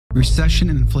Recession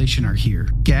and inflation are here.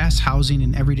 Gas, housing,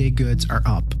 and everyday goods are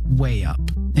up, way up.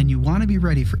 And you want to be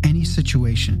ready for any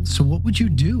situation. So what would you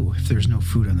do if there's no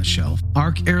food on the shelf?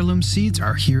 ARC Heirloom Seeds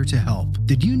are here to help.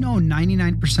 Did you know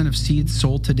 99% of seeds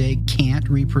sold today can't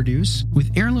reproduce?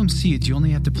 With Heirloom Seeds, you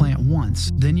only have to plant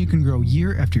once. Then you can grow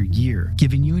year after year,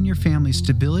 giving you and your family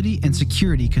stability and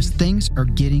security because things are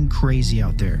getting crazy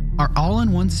out there. Our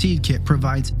all-in-one seed kit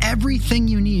provides everything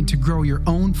you need to grow your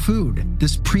own food.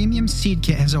 This premium seed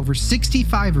kit has over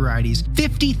 65 varieties,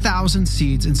 50,000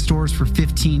 seeds in stores for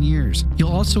 15 years.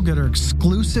 You'll also get our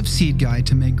exclusive seed guide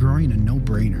to make growing a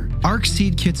no-brainer. ARC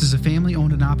Seed Kits is a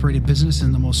family-owned and operated business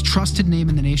and the most trusted name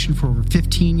in the nation for over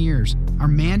 15 years. Our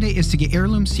mandate is to get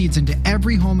heirloom seeds into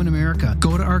every home in America.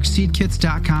 Go to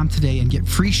arcseedkits.com today and get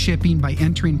free shipping by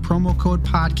entering promo code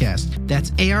podcast. That's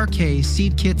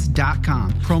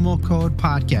ARKseedkits.com, promo code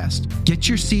podcast. Get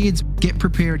your seeds, get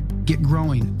prepared, get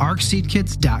growing.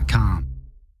 arcseedkits.com.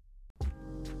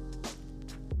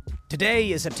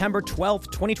 Today is September 12th,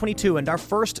 2022, and our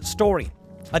first story.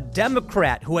 A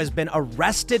Democrat who has been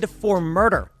arrested for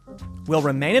murder will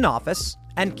remain in office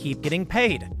and keep getting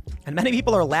paid. And many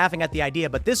people are laughing at the idea,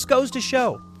 but this goes to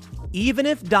show, even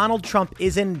if Donald Trump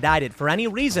is indicted for any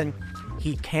reason,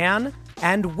 he can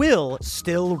and will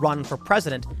still run for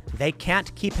president. They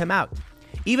can't keep him out.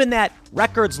 Even that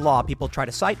records law people try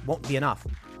to cite won't be enough.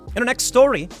 In our next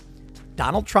story,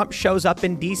 Donald Trump shows up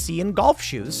in D.C. in golf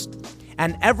shoes,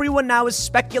 and everyone now is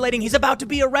speculating he's about to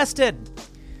be arrested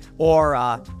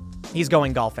or he's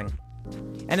going golfing.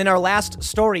 And in our last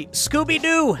story,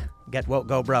 Scooby-Doo, get woke,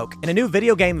 go broke. In a new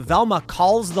video game, Velma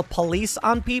calls the police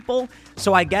on people,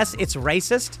 so I guess it's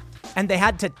racist. And they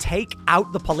had to take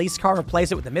out the police car and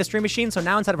replace it with the mystery machine. So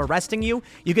now instead of arresting you,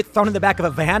 you get thrown in the back of a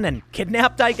van and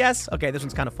kidnapped, I guess. Okay, this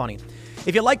one's kind of funny.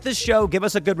 If you like this show, give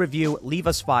us a good review, leave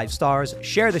us 5 stars,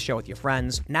 share the show with your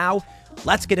friends. Now,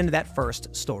 let's get into that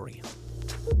first story.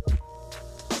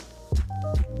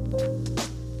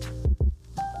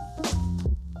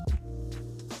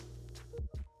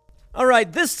 All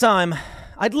right, this time,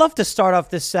 I'd love to start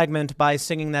off this segment by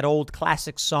singing that old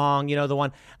classic song, you know, the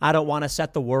one, I Don't Want to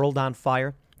Set the World on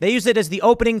Fire. They use it as the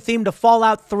opening theme to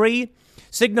Fallout 3,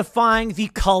 signifying the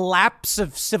collapse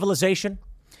of civilization.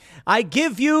 I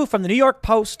give you, from the New York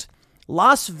Post,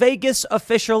 Las Vegas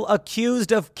official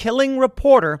accused of killing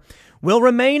reporter will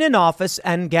remain in office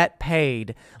and get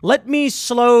paid. Let me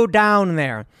slow down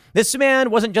there. This man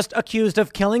wasn't just accused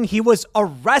of killing, he was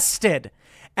arrested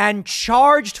and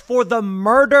charged for the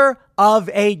murder of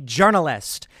a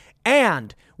journalist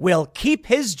and will keep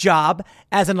his job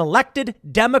as an elected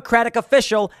Democratic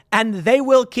official, and they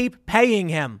will keep paying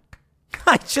him.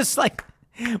 I just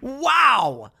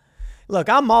wow. Look,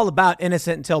 I'm all about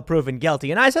innocent until proven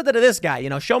guilty. And I said that to this guy, you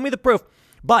know, show me the proof.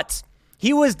 But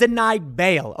he was denied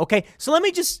bail. Okay, so let me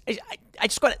I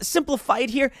just got to simplify it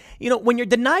here. You know, when you're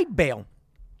denied bail,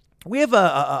 we have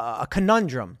a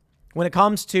conundrum when it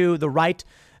comes to the right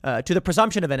to the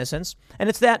presumption of innocence. And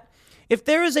it's that if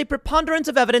there is a preponderance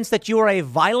of evidence that you are a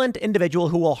violent individual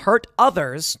who will hurt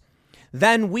others,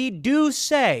 then we do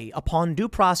say upon due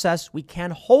process, we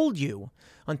can hold you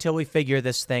until we figure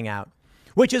this thing out.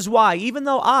 Which is why, even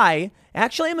though I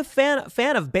actually am a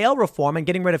fan of bail reform and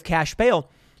getting rid of cash bail,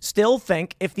 still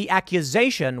think if the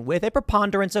accusation with a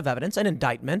preponderance of evidence, an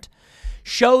indictment,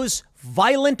 shows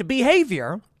violent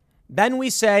behavior, then we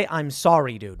say, I'm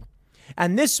sorry, dude.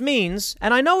 And this means,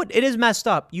 and I know it is messed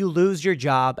up, you lose your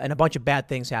job and a bunch of bad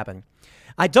things happen.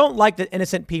 I don't like that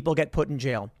innocent people get put in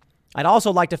jail. I'd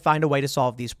also like to find a way to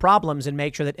solve these problems and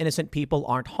make sure that innocent people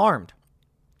aren't harmed.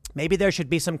 Maybe there should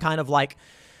be some kind of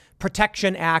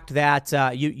protection act that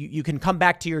you can come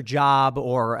back to your job,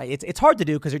 or it's hard to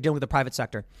do because you're dealing with the private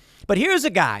sector. But here's a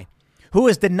guy who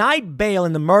is denied bail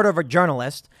in the murder of a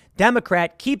journalist,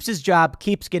 Democrat, keeps his job,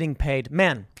 keeps getting paid.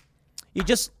 Man, you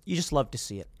just love to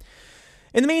see it.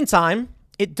 In the meantime,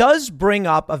 it does bring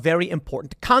up a very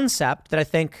important concept that I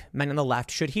think many on the left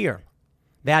should hear.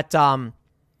 That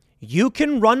you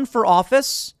can run for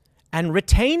office and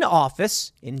retain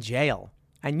office in jail.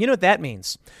 And you know what that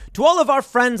means. To all of our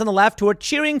friends on the left who are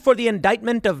cheering for the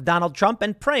indictment of Donald Trump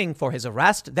and praying for his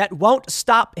arrest, that won't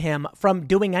stop him from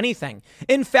doing anything.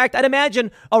 In fact, I'd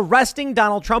imagine arresting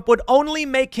Donald Trump would only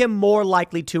make him more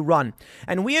likely to run.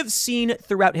 And we have seen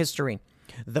throughout history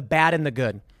the bad and the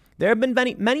good. There have been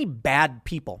many bad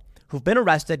people who've been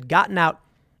arrested, gotten out,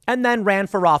 and then ran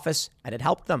for office, and it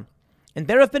helped them. And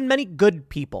there have been many good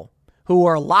people who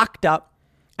were locked up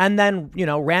and then,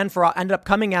 ended up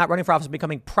coming out, running for office, and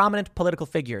becoming prominent political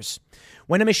figures.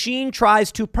 When a machine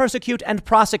tries to persecute and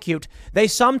prosecute, they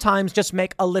sometimes just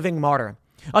make a living martyr.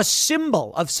 a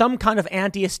symbol of some kind of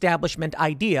anti-establishment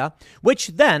idea, which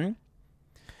then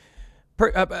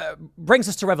brings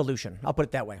us to revolution. I'll put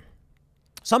it that way.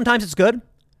 Sometimes it's good.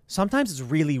 Sometimes it's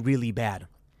really, really bad.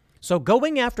 So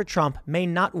going after Trump may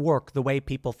not work the way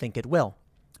people think it will.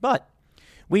 But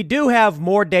we do have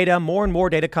more and more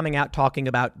data coming out talking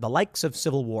about the likes of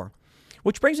civil war,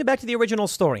 which brings me back to the original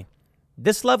story.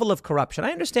 This level of corruption,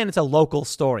 I understand it's a local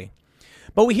story,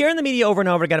 but we hear in the media over and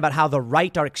over again about how the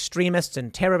right are extremists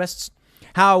and terrorists,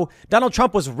 how Donald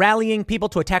Trump was rallying people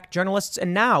to attack journalists.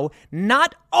 And now,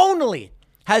 not only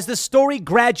has the story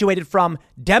graduated from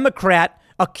Democrat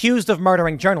accused of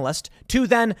murdering journalist to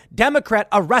then Democrat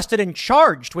arrested and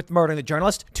charged with murdering the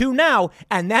journalist to now,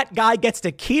 and that guy gets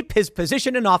to keep his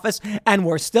position in office and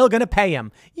we're still going to pay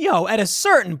him. At a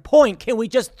certain point, can we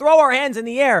just throw our hands in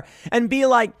the air and be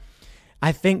like,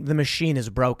 I think the machine is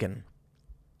broken.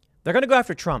 They're going to go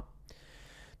after Trump.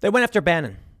 They went after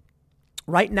Bannon.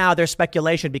 Right now, there's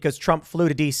speculation because Trump flew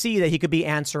to D.C. that he could be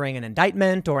answering an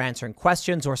indictment or answering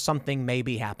questions or something may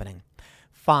be happening.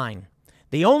 Fine.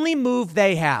 The only move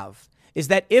they have is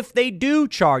that if they do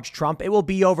charge Trump, it will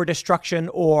be over destruction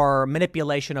or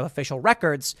manipulation of official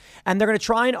records. And they're going to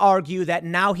try and argue that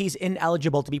now he's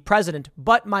ineligible to be president.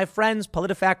 But my friends,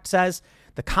 PolitiFact says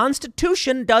the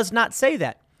Constitution does not say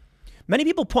that. Many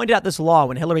people pointed out this law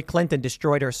when Hillary Clinton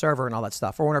destroyed her server and all that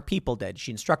stuff, or when her people did.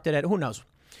 She instructed it. Who knows?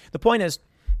 The point is,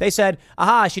 they said,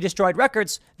 she destroyed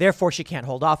records, therefore she can't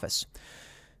hold office.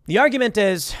 The argument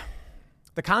is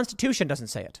the Constitution doesn't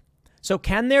say it. So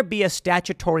can there be a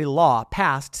statutory law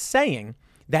passed saying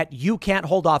that you can't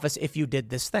hold office if you did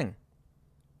this thing?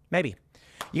 Maybe.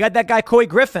 You got that guy, Couy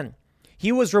Griffin.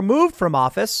 He was removed from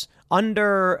office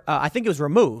under the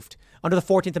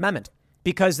 14th Amendment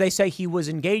because they say he was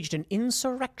engaged in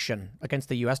insurrection against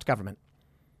the U.S. government.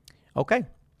 Okay.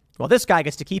 Well, this guy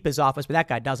gets to keep his office, but that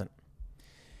guy doesn't.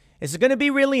 This is going to be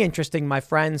really interesting, my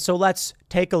friends. So let's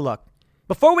take a look.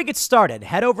 Before we get started,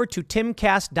 head over to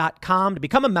timcast.com to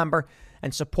become a member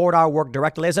and support our work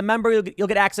directly. As a member, you'll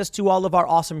get access to all of our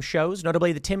awesome shows,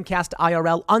 notably the Timcast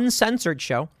IRL Uncensored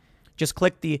show. Just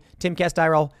click the Timcast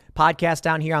IRL podcast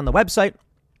down here on the website.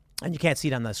 And you can't see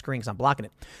it on the screen because I'm blocking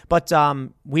it. But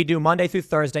we do Monday through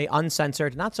Thursday,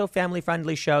 uncensored, not so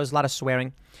family-friendly shows, a lot of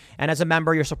swearing. And as a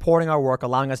member, you're supporting our work,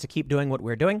 allowing us to keep doing what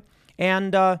we're doing.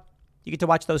 And you get to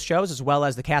watch those shows as well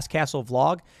as the Cast Castle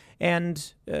vlog.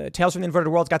 And Tales from the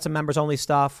Inverted World's got some members-only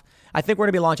stuff. I think we're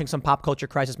going to be launching some Pop Culture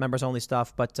Crisis members-only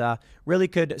stuff, but really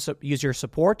could use your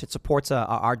support. It supports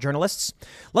our journalists.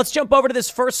 Let's jump over to this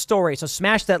first story. So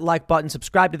smash that like button,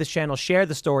 subscribe to this channel, share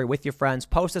the story with your friends,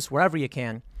 post this wherever you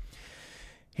can.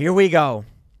 Here we go.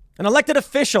 An elected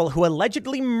official who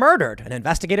allegedly murdered an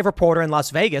investigative reporter in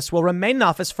Las Vegas will remain in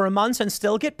office for months and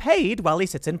still get paid while he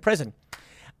sits in prison.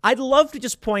 I'd love to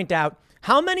just point out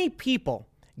how many people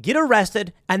get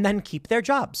arrested and then keep their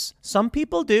jobs. Some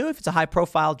people do if it's a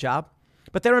high-profile job,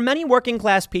 but there are many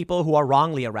working-class people who are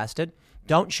wrongly arrested,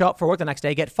 don't show up for work the next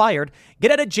day, get fired, get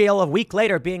out of jail a week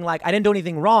later being like, I didn't do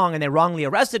anything wrong, and they wrongly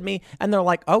arrested me, and they're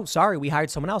like, oh, sorry, we hired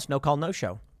someone else, no call, no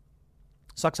show.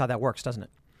 Sucks how that works, doesn't it?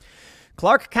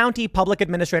 Clark County Public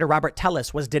Administrator Robert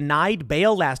Tellis was denied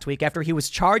bail last week after he was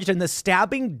charged in the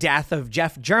stabbing death of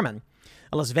Jeff German,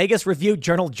 a Las Vegas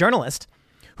Review-Journal journalist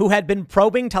who had been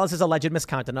probing Tellis' alleged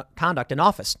misconduct in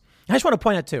office. I just want to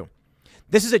point out, too,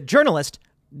 this is a journalist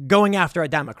going after a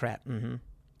Democrat.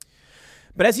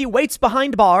 But as he waits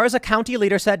behind bars, a county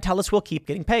leader said Tellis will keep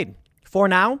getting paid. For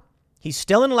now, he's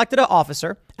still an elected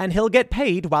officer, and he'll get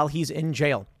paid while he's in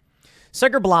jail.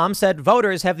 Seger Blom said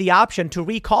voters have the option to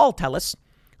recall Tellis,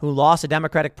 who lost a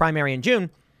Democratic primary in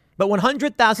June, but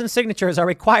 100,000 signatures are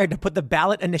required to put the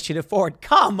ballot initiative forward.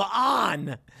 Come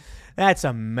on! That's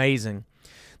amazing.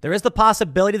 There is the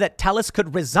possibility that Tellis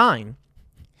could resign.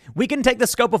 We can take the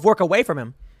scope of work away from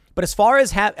him, but as far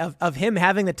as of him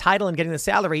having the title and getting the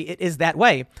salary, it is that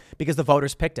way because the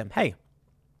voters picked him. Hey,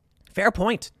 fair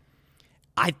point.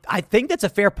 I think that's a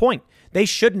fair point. They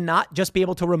should not just be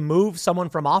able to remove someone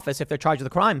from office if they're charged with a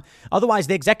crime. Otherwise,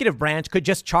 the executive branch could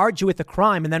just charge you with the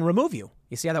crime and then remove you.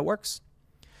 You see how that works?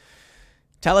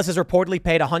 Tellis is reportedly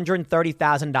paid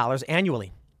 $130,000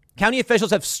 annually. County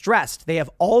officials have stressed they have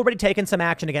already taken some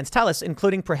action against Tellis,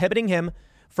 including prohibiting him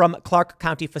from Clark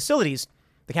County facilities.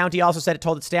 The county also said it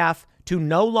told its staff to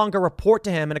no longer report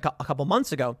to him a couple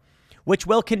months ago, which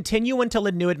will continue until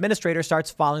a new administrator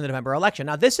starts following the November election.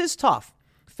 Now, this is tough.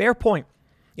 Fair point.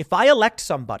 If I elect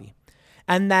somebody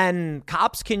and then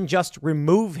cops can just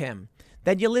remove him,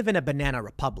 then you live in a banana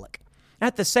republic.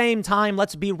 At the same time,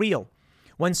 let's be real.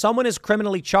 When someone is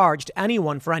criminally charged,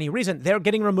 anyone for any reason, they're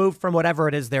getting removed from whatever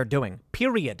it is they're doing,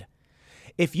 period.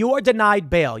 If you are denied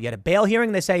bail, you had a bail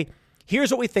hearing, they say,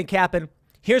 here's what we think happened.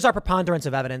 Here's our preponderance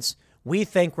of evidence. We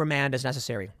think remand is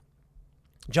necessary.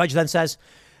 Judge then says,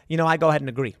 I go ahead and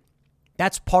agree.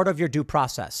 That's part of your due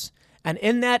process. And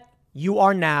in that, you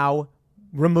are now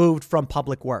removed from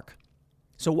public work.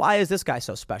 So why is this guy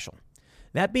so special?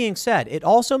 That being said, it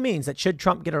also means that should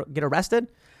Trump get arrested,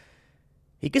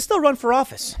 he can still run for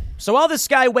office. So while this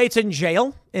guy waits in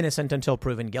jail, innocent until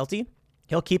proven guilty,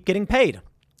 he'll keep getting paid.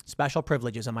 Special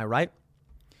privileges, am I right?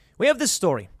 We have this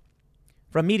story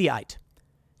from Mediaite.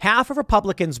 Half of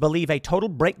Republicans believe a total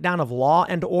breakdown of law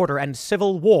and order and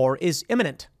civil war is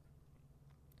imminent.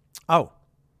 Oh,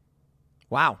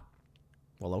 wow.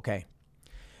 Well, okay.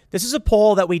 This is a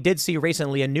poll that we did see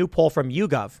recently, a new poll from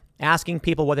YouGov, asking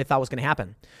people what they thought was going to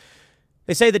happen.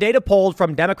 They say the data polled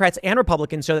from Democrats and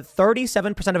Republicans show that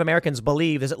 37% of Americans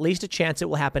believe there's at least a chance it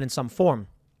will happen in some form.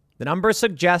 The numbers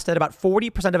suggest that about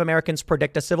 40% of Americans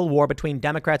predict a civil war between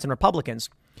Democrats and Republicans.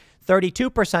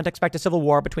 32% expect a civil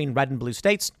war between red and blue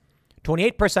states.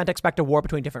 28% expect a war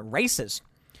between different races.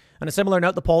 On a similar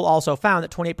note, the poll also found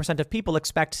that 28% of people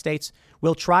expect states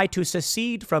will try to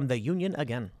secede from the union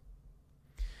again.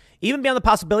 Even beyond the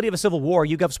possibility of a civil war,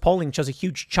 YouGov's polling shows a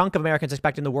huge chunk of Americans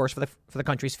expecting the worst for the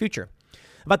country's future.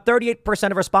 About 38%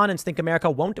 of respondents think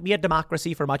America won't be a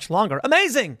democracy for much longer.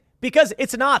 Amazing! Because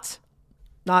it's not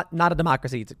a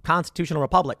democracy. It's a constitutional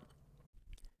republic.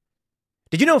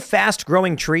 Did you know Fast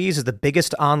Growing Trees is the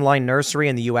biggest online nursery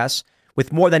in the U.S.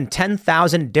 with more than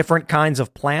 10,000 different kinds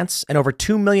of plants and over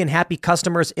 2 million happy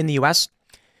customers in the U.S.?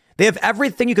 They have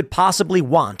everything you could possibly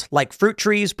want, like fruit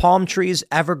trees, palm trees,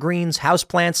 evergreens,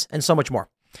 houseplants, and so much more.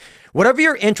 Whatever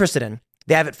you're interested in,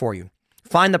 they have it for you.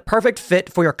 Find the perfect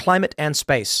fit for your climate and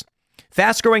space.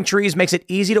 Fast Growing Trees makes it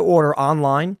easy to order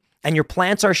online, and your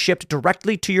plants are shipped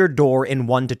directly to your door in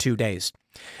 1 to 2 days.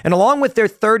 And along with their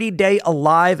 30-day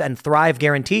Alive and Thrive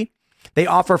guarantee, they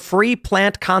offer free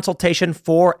plant consultation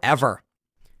forever.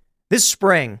 This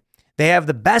spring, they have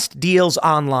the best deals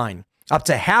online, up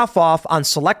to half off on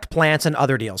select plants and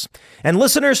other deals. And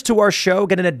listeners to our show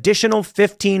get an additional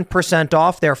 15%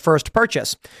 off their first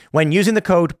purchase when using the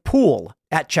code POOL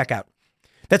at checkout.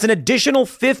 That's an additional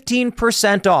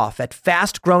 15% off at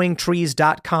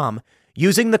fastgrowingtrees.com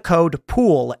using the code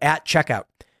POOL at checkout.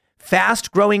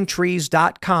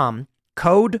 Fastgrowingtrees.com,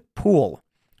 code POOL.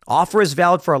 Offer is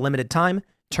valid for a limited time.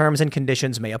 Terms and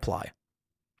conditions may apply.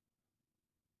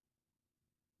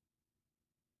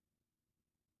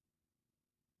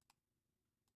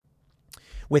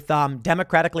 With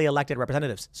democratically elected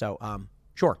representatives. So,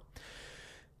 sure.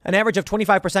 An average of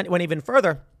 25% went even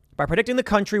further by predicting the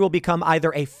country will become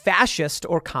either a fascist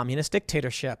or communist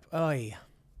dictatorship. Oy.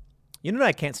 You know what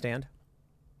I can't stand?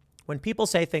 When people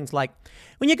say things like,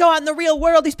 when you go out in the real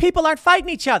world, these people aren't fighting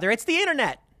each other. It's the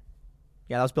internet.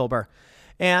 Yeah, that was Bill Burr.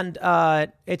 And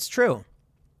it's true.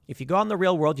 If you go out in the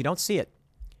real world, you don't see it.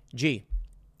 Gee,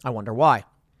 I wonder why.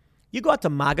 You go out to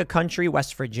MAGA country,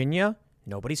 West Virginia,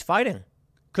 nobody's fighting.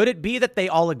 Could it be that they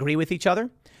all agree with each other?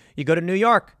 You go to New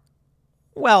York.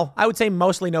 Well, I would say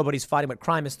mostly nobody's fighting, but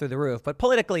crime is through the roof. But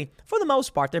politically, for the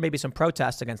most part, there may be some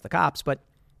protests against the cops, but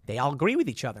they all agree with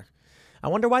each other. I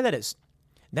wonder why that is.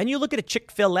 Then you look at a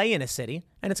Chick-fil-A in a city,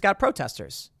 and it's got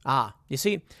protesters. You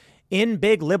see, in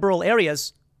big liberal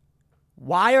areas,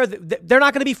 why are they're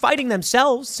not going to be fighting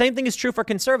themselves? Same thing is true for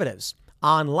conservatives.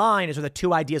 Online is where the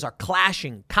two ideas are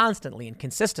clashing constantly and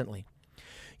consistently.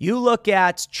 You look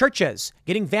at churches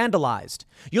getting vandalized.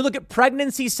 You look at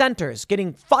pregnancy centers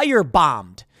getting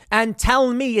firebombed and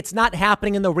tell me it's not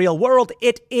happening in the real world.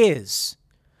 It is.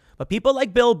 But people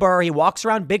like Bill Burr, he walks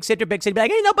around big city to big city, be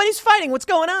like, hey, nobody's fighting. What's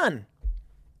going on?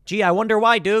 Gee, I wonder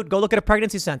why, dude. Go look at a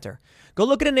pregnancy center. Go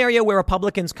look at an area where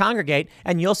Republicans congregate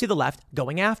and you'll see the left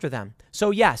going after them. So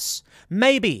yes,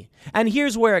 maybe. And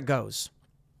here's where it goes.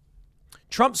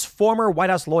 Trump's former White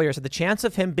House lawyer said the chance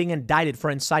of him being indicted for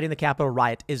inciting the Capitol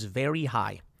riot is very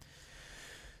high.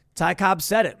 Ty Cobb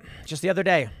said it just the other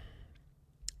day.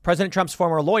 President Trump's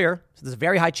former lawyer said there's a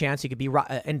very high chance he could be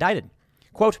indicted.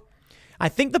 Quote, I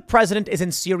think the president is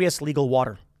in serious legal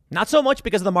water. Not so much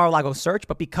because of the Mar-a-Lago search,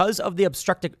 but because of the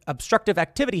obstructive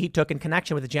activity he took in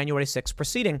connection with the January 6th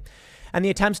proceeding and the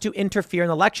attempts to interfere in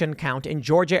the election count in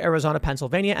Georgia, Arizona,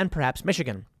 Pennsylvania, and perhaps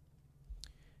Michigan.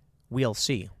 We'll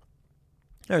see.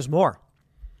 There's more.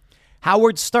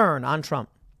 Howard Stern on Trump.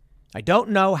 I don't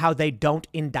know how they don't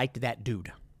indict that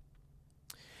dude.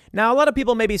 Now, a lot of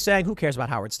people may be saying, who cares about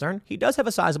Howard Stern? He does have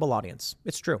a sizable audience.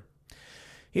 It's true.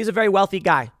 He's a very wealthy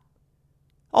guy.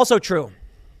 Also true.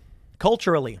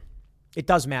 Culturally, it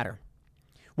does matter.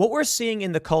 What we're seeing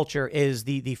in the culture is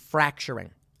the fracturing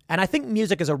And I think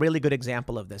music is a really good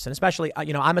example of this. And especially,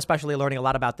 I'm especially learning a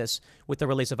lot about this with the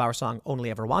release of our song,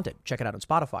 Only Ever Wanted. Check it out on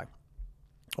Spotify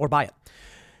or buy it.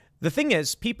 The thing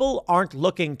is, people aren't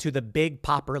looking to the big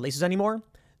pop releases anymore.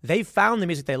 They've found the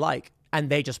music they like and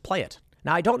they just play it.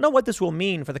 Now, I don't know what this will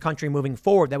mean for the country moving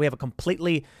forward, that we have a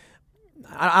completely,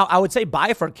 I would say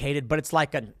bifurcated, but it's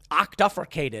like an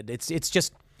octafurcated. It's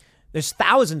just, there's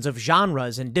thousands of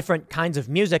genres and different kinds of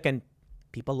music, and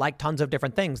people like tons of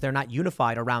different things. They're not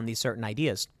unified around these certain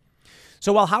ideas.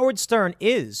 So while Howard Stern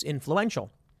is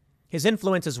influential, his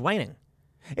influence is waning.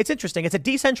 It's interesting. It's a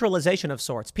decentralization of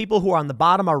sorts. People who are on the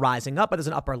bottom are rising up, but there's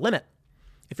an upper limit.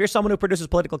 If you're someone who produces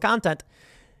political content,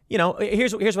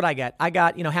 here's what I get. I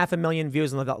got, 500,000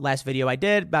 views in the last video I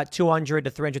did, about 200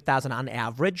 to 300,000 on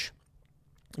average.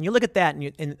 And you look at that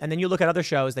and then you look at other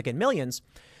shows that get millions.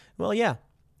 Well, yeah,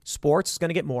 sports is going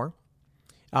to get more.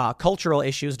 Cultural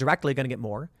issues directly going to get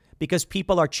more because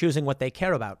people are choosing what they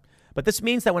care about. But this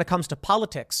means that when it comes to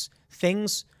politics,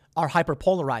 things are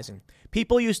hyperpolarizing.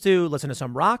 People used to listen to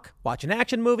some rock, watch an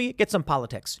action movie, get some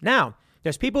politics. Now,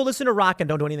 there's people who listen to rock and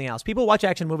don't do anything else. People watch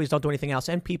action movies, don't do anything else.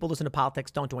 And people listen to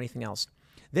politics, don't do anything else.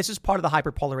 This is part of the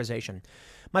hyperpolarization.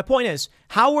 My point is,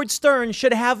 Howard Stern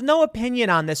should have no opinion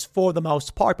on this for the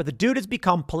most part, but the dude has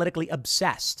become politically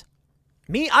obsessed.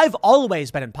 Me, I've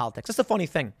always been in politics. That's the funny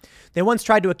thing. They once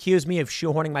tried to accuse me of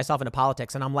shoehorning myself into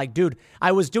politics. And I'm like, dude,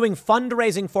 I was doing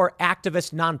fundraising for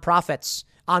activist nonprofits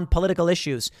on political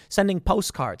issues, sending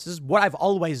postcards. This is what I've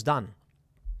always done.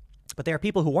 But there are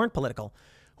people who weren't political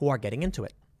who are getting into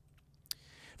it.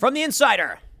 From the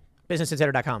Insider,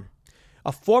 businessinsider.com.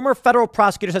 A former federal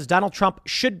prosecutor says Donald Trump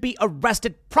should be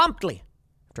arrested promptly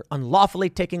after unlawfully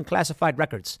taking classified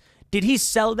records. Did he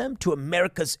sell them to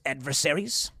America's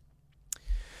adversaries?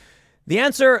 The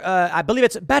answer, I believe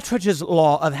it's Battridge's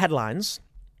Law of Headlines.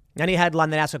 Any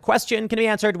headline that asks a question can be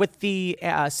answered with the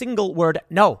single word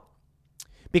no.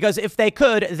 Because if they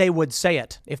could, they would say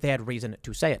it if they had reason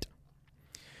to say it.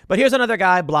 But here's another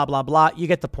guy, blah, blah, blah. You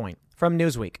get the point. From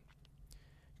Newsweek.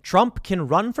 Trump can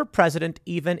run for president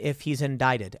even if he's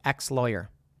indicted. Ex-lawyer.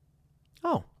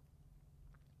 Oh,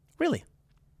 really?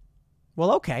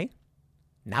 Well, okay.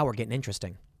 Now we're getting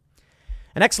interesting.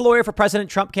 An ex-lawyer for President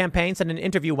Trump campaign said in an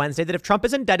interview Wednesday that if Trump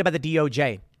is indicted by the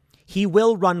DOJ, he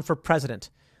will run for president.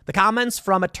 The comments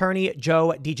from attorney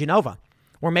Joe DiGenova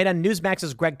were made on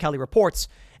Newsmax's Greg Kelly reports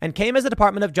and came as the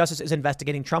Department of Justice is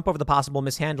investigating Trump over the possible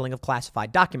mishandling of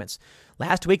classified documents.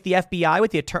 Last week, the FBI,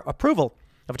 with the approval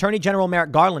of Attorney General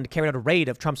Merrick Garland, carried out a raid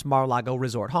of Trump's Mar-a-Lago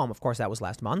resort home. Of course, that was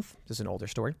last month. This is an older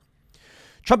story.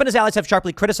 Trump and his allies have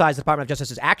sharply criticized the Department of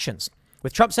Justice's actions,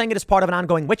 with Trump saying it is part of an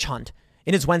ongoing witch hunt.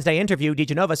 In his Wednesday interview,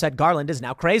 DiGenova said Garland is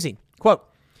now crazy. Quote,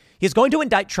 he's going to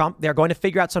indict Trump. They're going to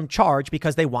figure out some charge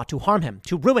because they want to harm him,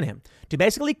 to ruin him, to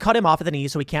basically cut him off at the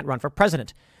knees so he can't run for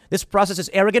president. This process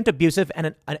is arrogant, abusive,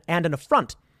 and an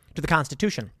affront to the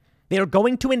Constitution. They are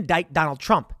going to indict Donald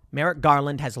Trump. Merrick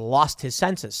Garland has lost his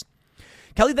senses.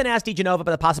 Kelly then asked DiGenova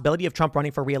about the possibility of Trump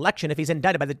running for re-election if he's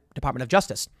indicted by the Department of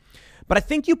Justice. But I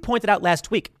think you pointed out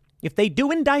last week, if they do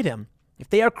indict him, if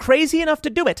they are crazy enough to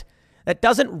do it, that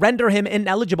doesn't render him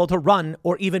ineligible to run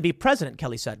or even be president,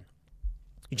 Kelly said.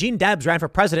 Eugene Debs ran for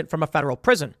president from a federal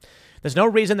prison. There's no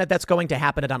reason that that's going to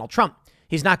happen to Donald Trump.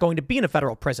 He's not going to be in a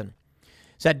federal prison,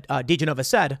 said DiGenova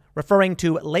said, referring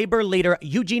to labor leader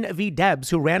Eugene V. Debs,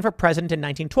 who ran for president in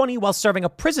 1920 while serving a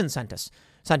prison sentence.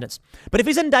 But if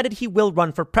he's indicted, he will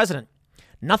run for president.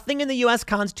 Nothing in the U.S.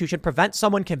 Constitution prevents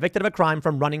someone convicted of a crime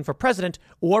from running for president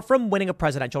or from winning a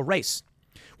presidential race.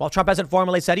 While Trump hasn't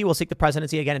formally said he will seek the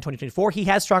presidency again in 2024, he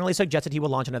has strongly suggested he will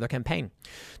launch another campaign.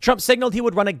 Trump signaled he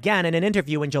would run again in an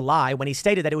interview in July when he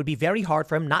stated that it would be very hard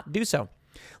for him not to do so.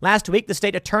 Last week, the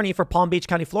state attorney for Palm Beach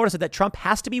County, Florida, said that Trump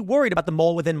has to be worried about the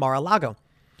mole within Mar-a-Lago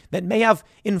that may have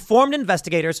informed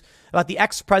investigators about the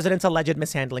ex-president's alleged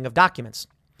mishandling of documents.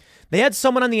 They had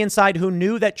someone on the inside who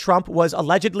knew that Trump was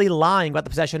allegedly lying about the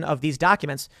possession of these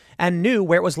documents and knew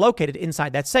where it was located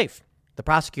inside that safe, the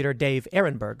prosecutor Dave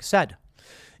Ehrenberg said.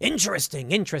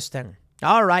 Interesting.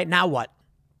 All right, now what?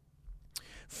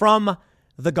 From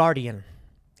The Guardian.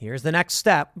 Here's the next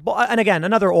step. And again,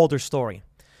 another older story.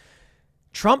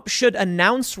 Trump should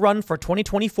announce run for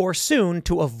 2024 soon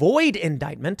to avoid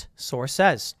indictment, source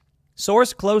says.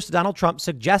 Source close to Donald Trump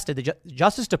suggested the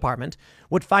Justice Department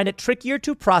would find it trickier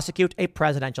to prosecute a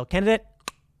presidential candidate.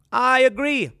 I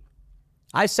agree.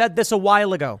 I said this a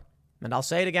while ago, and I'll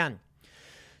say it again.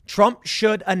 Trump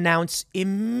should announce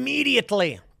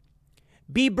immediately.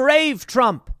 Be brave,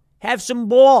 Trump. Have some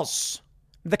balls.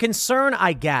 The concern,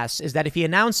 I guess, is that if he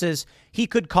announces, he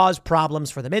could cause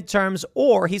problems for the midterms,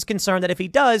 or he's concerned that if he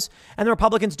does, and the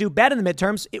Republicans do bad in the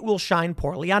midterms, it will shine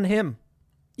poorly on him.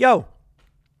 Yo,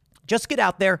 just get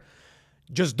out there.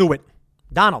 Just do it.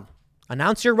 Donald,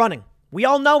 announce you're running. We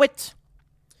all know it.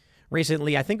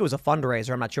 Recently, I think it was a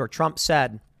fundraiser, I'm not sure, Trump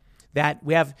said that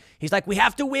we have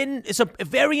to win. It's a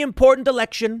very important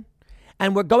election,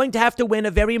 and we're going to have to win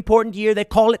a very important year. They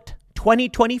call it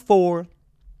 2024.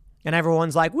 And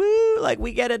everyone's like, woo, like,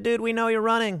 we get it, dude. We know you're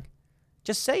running.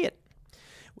 Just say it.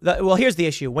 Well, here's the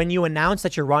issue. When you announce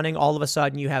that you're running, all of a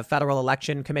sudden you have Federal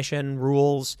Election Commission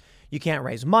rules. You can't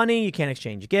raise money. You can't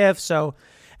exchange gifts. So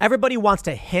everybody wants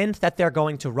to hint that they're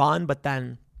going to run, but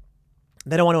then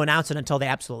they don't want to announce it until they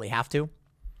absolutely have to.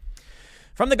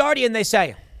 From The Guardian, they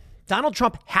say Donald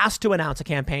Trump has to announce a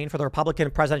campaign for the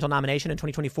Republican presidential nomination in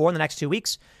 2024 in the next 2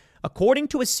 weeks, according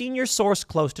to a senior source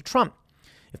close to Trump.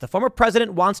 If the former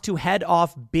president wants to head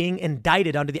off being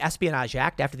indicted under the Espionage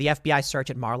Act after the FBI search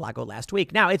at Mar-a-Lago last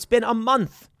week. Now, it's been a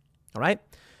month, all right?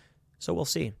 So we'll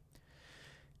see.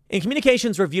 In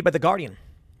communications reviewed by The Guardian,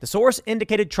 the source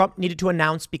indicated Trump needed to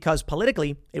announce because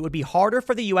politically it would be harder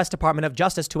for the U.S. Department of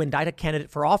Justice to indict a candidate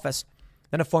for office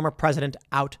than a former president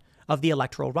out of the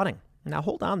electoral running. Now,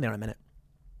 hold on there a minute.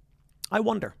 I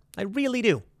wonder. I really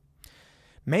do.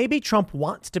 Maybe Trump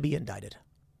wants to be indicted.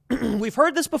 We've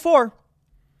heard this before.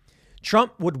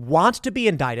 Trump would want to be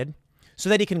indicted so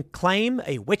that he can claim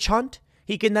a witch hunt.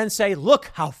 He can then say, look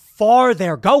how far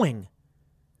they're going.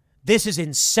 This is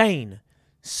insane.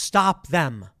 Stop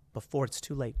them before it's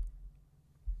too late.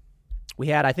 We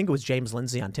had, I think it was James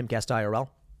Lindsay on Timcast IRL.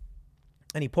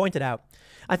 And he pointed out,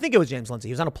 I think it was James Lindsay.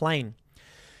 He was on a plane.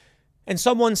 And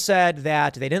someone said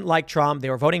that they didn't like Trump. They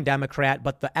were voting Democrat,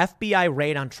 but the FBI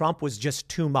raid on Trump was just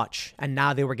too much. And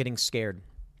now they were getting scared.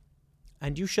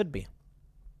 And you should be.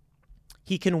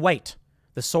 He can wait,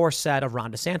 the source said of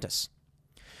Ron DeSantis.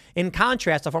 In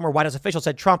contrast, a former White House official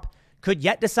said Trump could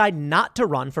yet decide not to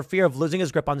run for fear of losing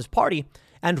his grip on his party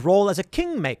and role as a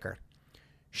kingmaker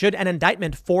should an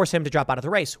indictment force him to drop out of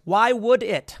the race. Why would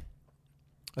it?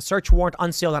 A search warrant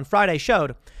unsealed on Friday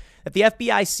showed that the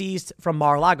FBI seized from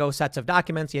Mar-a-Lago sets of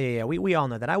documents. We all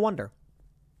know that. I wonder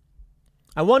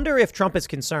if Trump is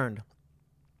concerned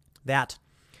that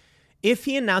if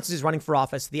he announces he's running for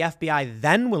office, the FBI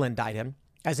then will indict him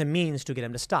as a means to get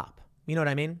him to stop. You know what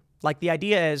I mean? Like, the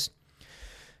idea is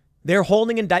they're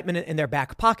holding indictment in their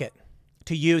back pocket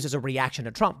to use as a reaction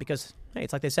to Trump because, hey,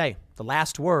 it's like they say, the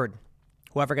last word,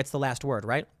 whoever gets the last word,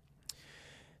 right?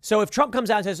 So if Trump comes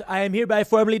out and says, I am hereby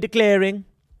formally declaring,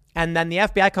 and then the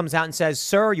FBI comes out and says,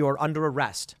 sir, you're under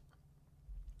arrest.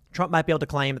 Trump might be able to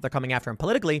claim that they're coming after him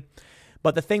politically,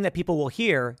 but the thing that people will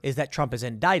hear is that Trump is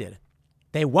indicted.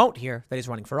 They won't hear that he's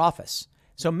running for office.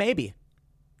 So maybe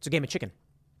it's a game of chicken.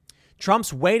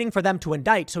 Trump's waiting for them to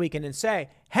indict so he can then say,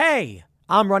 hey,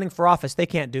 I'm running for office. They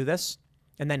can't do this.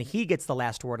 And then he gets the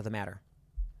last word of the matter.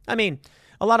 I mean,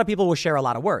 a lot of people will share a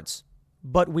lot of words,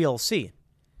 but we'll see.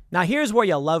 Now, here's where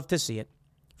you'll love to see it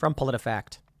from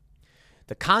PolitiFact.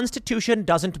 The Constitution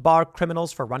doesn't bar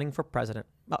criminals for running for president.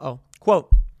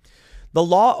 Quote, the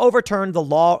law overturned the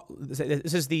law.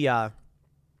 This is the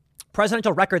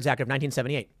Presidential Records Act of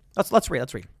 1978. Let's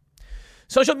read.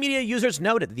 Social media users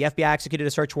noted that the FBI executed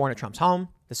a search warrant at Trump's home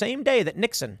the same day that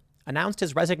Nixon announced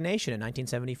his resignation in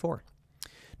 1974.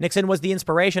 Nixon was the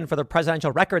inspiration for the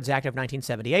Presidential Records Act of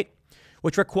 1978,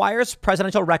 which requires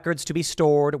presidential records to be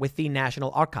stored with the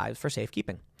National Archives for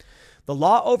safekeeping. The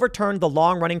law overturned the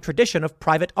long-running tradition of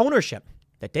private ownership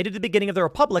that dated the beginning of the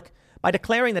Republic by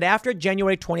declaring that after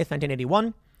January 20th,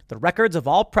 1981, the records of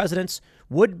all presidents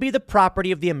would be the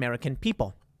property of the American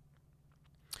people.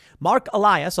 Mark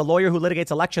Elias, a lawyer who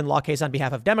litigates election law cases on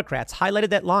behalf of Democrats,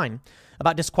 highlighted that line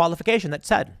about disqualification that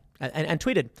said, and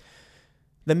tweeted,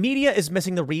 the media is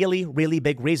missing the really, really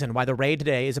big reason why the raid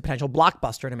today is a potential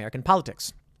blockbuster in American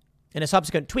politics. In a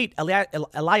subsequent tweet,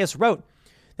 Elias wrote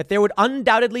that there would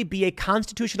undoubtedly be a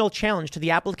constitutional challenge to the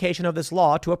application of this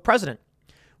law to a president.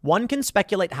 One can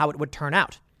speculate how it would turn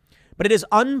out, but it is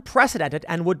unprecedented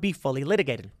and would be fully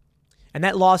litigated. And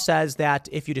that law says that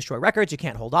if you destroy records, you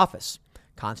can't hold office.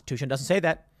 Constitution doesn't say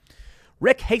that.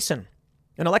 Rick Hasen,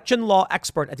 an election law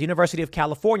expert at the University of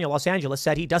California, Los Angeles,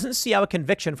 said he doesn't see how a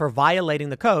conviction for violating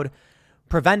the code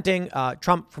preventing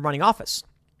Trump from running office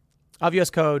of U.S.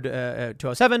 Code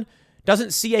 207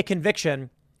 doesn't see a conviction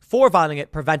for violating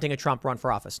it preventing a Trump run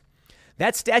for office.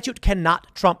 That statute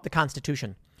cannot trump the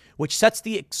Constitution, which sets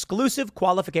the exclusive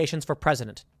qualifications for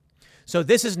president. So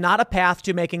this is not a path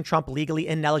to making Trump legally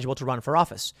ineligible to run for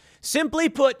office. Simply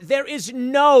put, there is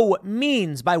no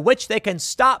means by which they can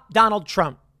stop Donald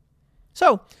Trump.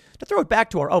 So to throw it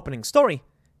back to our opening story,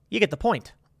 you get the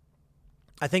point.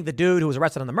 I think the dude who was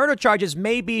arrested on the murder charges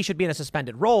maybe should be in a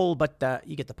suspended role, but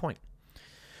you get the point.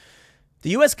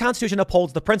 The U.S. Constitution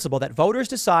upholds the principle that voters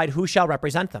decide who shall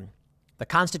represent them. The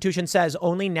Constitution says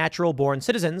only natural-born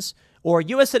citizens or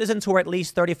U.S. citizens who are at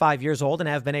least 35 years old and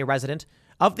have been a resident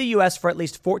of the U.S. for at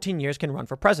least 14 years can run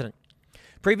for president.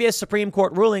 Previous Supreme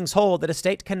Court rulings hold that a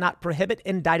state cannot prohibit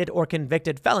indicted or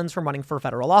convicted felons from running for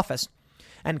federal office,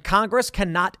 and Congress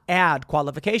cannot add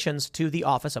qualifications to the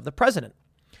office of the president.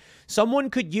 Someone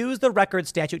could use the record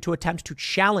statute to attempt to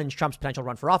challenge Trump's potential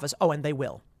run for office. Oh, and they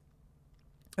will.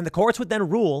 And the courts would then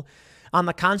rule on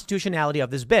the constitutionality of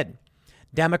this bid.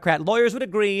 Democrat lawyers would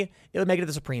agree it would make it to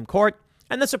the Supreme Court,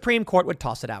 and the Supreme Court would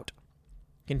toss it out.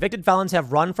 Convicted felons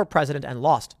have run for president and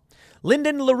lost.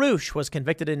 Lyndon LaRouche was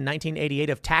convicted in 1988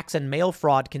 of tax and mail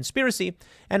fraud conspiracy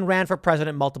and ran for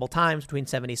president multiple times between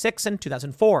 1976 and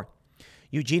 2004.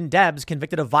 Eugene Debs,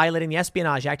 convicted of violating the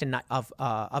Espionage Act of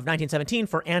 1917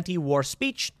 for anti-war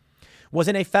speech, was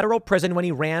in a federal prison when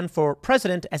he ran for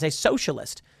president as a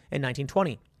socialist in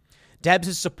 1920.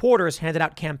 Debs' supporters handed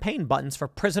out campaign buttons for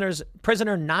prisoner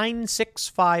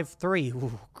 9653.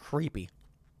 Ooh, creepy.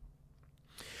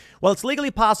 While it's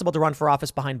legally possible to run for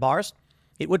office behind bars,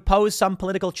 it would pose some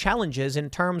political challenges in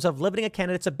terms of limiting a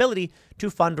candidate's ability to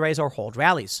fundraise or hold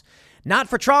rallies. Not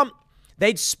for Trump.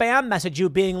 They'd spam message you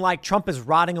being like, Trump is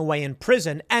rotting away in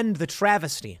prison, end the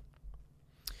travesty.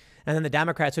 And then the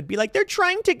Democrats would be like, they're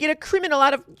trying to get a criminal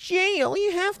out of jail.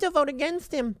 You have to vote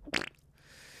against him.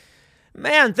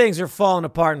 Man, things are falling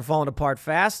apart and falling apart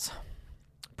fast.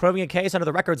 Proving a case under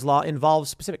the records law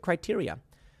involves specific criteria.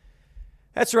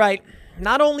 That's right.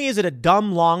 Not only is it a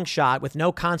dumb long shot with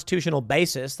no constitutional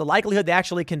basis, the likelihood to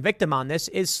actually convict him on this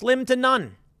is slim to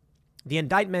none. The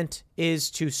indictment is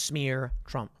to smear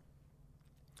Trump.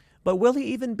 But will he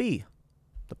even be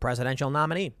the presidential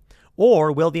nominee?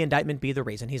 Or will the indictment be the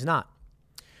reason he's not?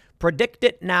 Predict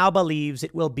It now believes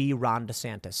it will be Ron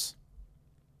DeSantis.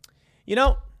 You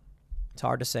know, it's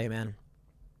hard to say, man.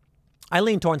 I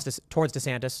lean towards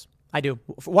DeSantis. I do.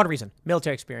 For one reason.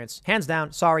 Military experience. Hands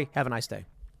down. Sorry. Have a nice day.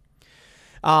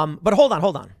 But hold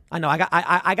on. I know.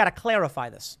 I got to clarify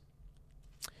this.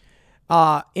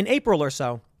 In April or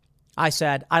so, I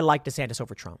said I like DeSantis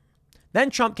over Trump. Then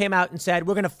Trump came out and said,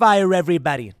 we're going to fire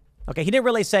everybody. Okay, he didn't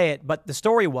really say it, but the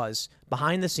story was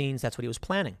behind the scenes, that's what he was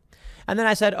planning. And then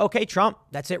I said, okay, Trump,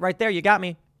 that's it right there. You got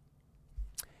me.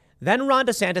 Then Ron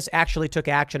DeSantis actually took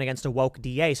action against a woke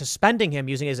DA, suspending him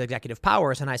using his executive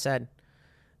powers. And I said,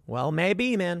 well,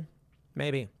 maybe, man,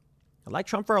 maybe. I like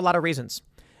Trump for a lot of reasons.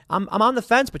 I'm on the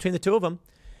fence between the two of them.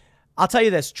 I'll tell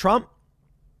you this, Trump,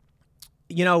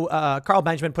 you know, Carl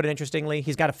Benjamin put it interestingly.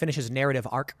 He's got to finish his narrative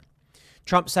arc.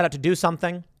 Trump set out to do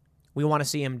something. We want to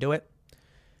see him do it.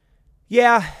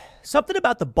 Yeah, something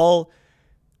about the bull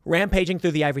rampaging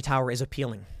through the ivory tower is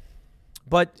appealing.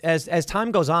 But as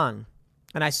time goes on,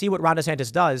 and I see what Ron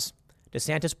DeSantis does,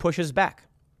 DeSantis pushes back.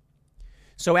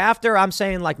 So after I'm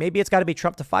saying, like, maybe it's got to be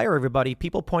Trump to fire everybody,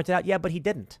 people pointed out, yeah, but he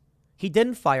didn't. He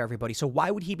didn't fire everybody. So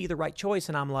why would he be the right choice?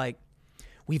 And I'm like,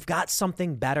 we've got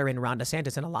something better in Ron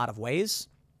DeSantis in a lot of ways.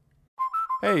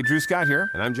 Hey, Drew Scott here,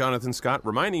 and I'm Jonathan Scott,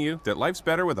 reminding you that life's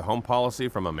better with a home policy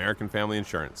from American Family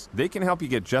Insurance. They can help you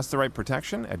get just the right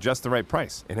protection at just the right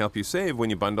price and help you save when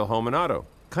you bundle home and auto.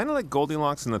 Kind of like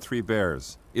Goldilocks and the Three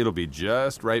Bears. It'll be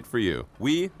just right for you.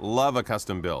 We love a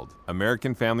custom build.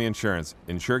 American Family Insurance.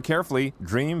 Insure carefully,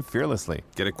 dream fearlessly.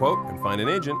 Get a quote and find an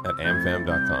agent at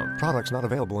amfam.com. Products not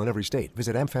available in every state.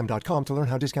 Visit amfam.com to learn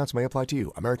how discounts may apply to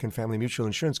you. American Family Mutual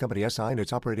Insurance Company SI and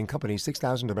its operating company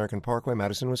 6000 American Parkway,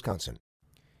 Madison, Wisconsin.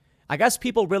 I guess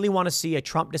people really want to see a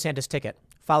Trump DeSantis ticket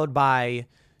followed by,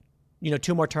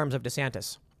 2 more terms of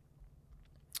DeSantis.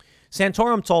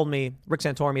 Santorum told me, Rick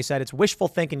Santorum, he said, it's wishful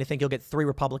thinking to think you'll get 3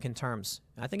 Republican terms.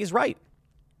 I think he's right.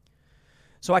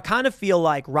 So I kind of feel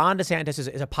like Ron DeSantis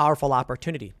is a powerful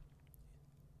opportunity.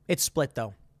 It's split,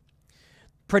 though.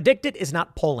 Predict It is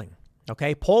not polling,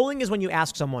 okay? Polling is when you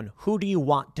ask someone, who do you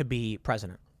want to be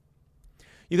president?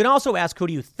 You can also ask, who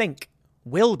do you think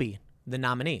will be the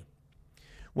nominee?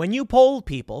 When you poll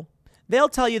people, they'll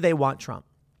tell you they want Trump.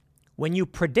 When you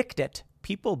predict it,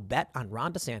 people bet on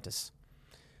Ron DeSantis.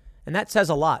 And that says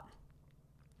a lot.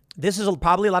 This is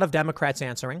probably a lot of Democrats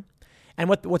answering. And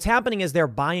what's happening is they're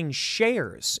buying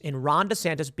shares in Ron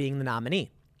DeSantis being the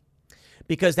nominee,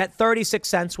 because that 36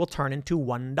 cents will turn into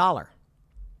 $1.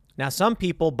 Now, some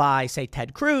people buy, say,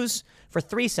 Ted Cruz for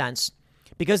 3 cents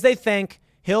because they think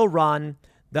he'll run.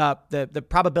 The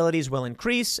probabilities will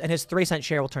increase and his 3-cent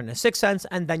share will turn into 6 cents.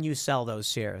 And then you sell those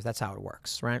shares. That's how it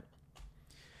works, right?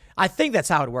 I think that's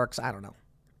how it works. I don't know.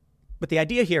 But the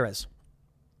idea here is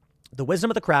the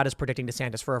wisdom of the crowd is predicting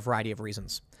DeSantis for a variety of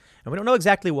reasons. And we don't know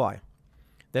exactly why.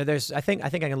 I think I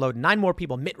can load 9 more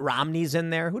people. Mitt Romney's in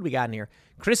there. Who do we got in here?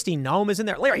 Kristi Noem is in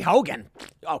there. Larry Hogan.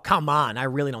 Oh, come on. I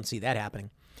really don't see that happening.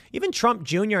 Even Trump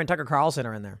Jr. and Tucker Carlson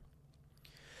are in there.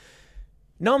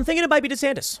 No, I'm thinking it might be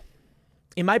DeSantis.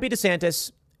 It might be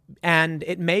DeSantis, and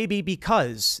it may be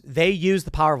because they use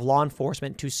the power of law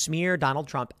enforcement to smear Donald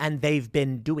Trump, and they've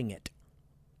been doing it.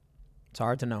 It's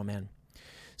hard to know, man.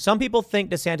 Some people think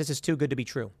DeSantis is too good to be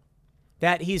true.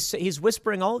 That he's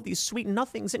whispering all of these sweet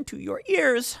nothings into your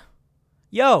ears.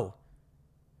 Yo,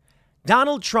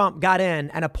 Donald Trump got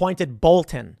in and appointed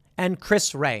Bolton and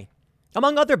Chris Wray.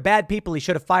 Among other bad people he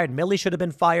should have fired. Milley should have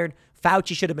been fired.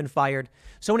 Fauci should have been fired.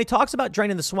 So when he talks about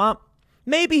draining the swamp,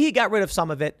 maybe he got rid of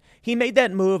some of it. He made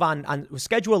that move on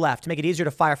Schedule F to make it easier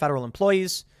to fire federal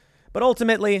employees. But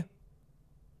ultimately,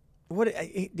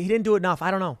 he didn't do enough.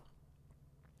 I don't know.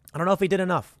 I don't know if he did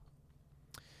enough.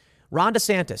 Ron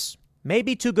DeSantis may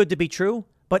be too good to be true,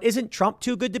 but isn't Trump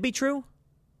too good to be true?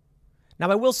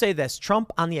 Now, I will say this.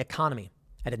 Trump on the economy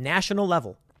at a national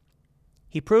level,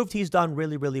 he proved he's done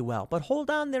really, really well. But hold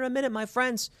on there a minute, my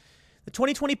friends. The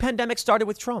 2020 pandemic started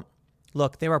with Trump.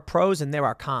 Look, there are pros and there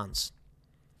are cons.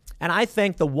 And I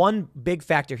think the one big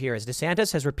factor here is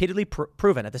DeSantis has repeatedly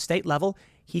proven at the state level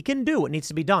he can do what needs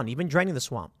to be done, even draining the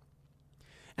swamp.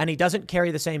 And he doesn't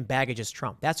carry the same baggage as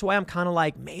Trump. That's why I'm kind of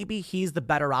like, maybe he's the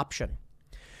better option.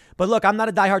 But look, I'm not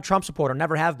a diehard Trump supporter,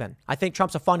 never have been. I think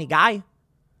Trump's a funny guy.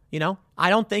 You know, I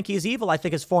don't think he's evil. I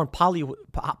think his foreign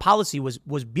policy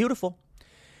was beautiful.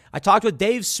 I talked with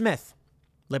Dave Smith,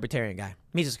 libertarian guy,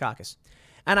 Mises Caucus.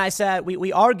 And I said,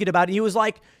 we argued about it. He was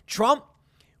like, Trump,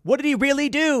 what did he really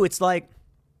do? It's like,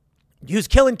 he was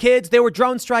killing kids. There were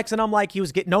drone strikes. And I'm like, he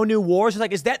was getting no new wars. He's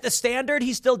like, is that the standard?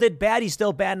 He still did bad. He's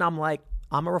still bad. And I'm like,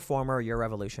 I'm a reformer. You're a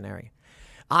revolutionary.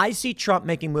 I see Trump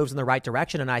making moves in the right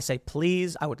direction. And I say,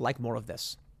 please, I would like more of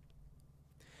this.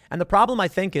 And the problem, I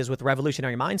think, is with the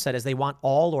revolutionary mindset is they want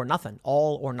all or nothing,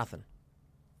 all or nothing.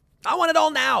 I want it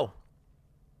all now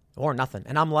or nothing.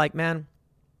 And I'm like, man,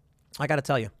 I got to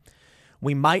tell you,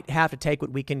 we might have to take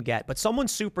what we can get. But someone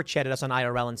super chatted us on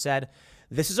IRL and said,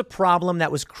 this is a problem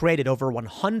that was created over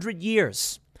 100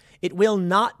 years. It will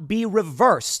not be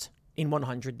reversed in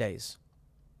 100 days.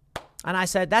 And I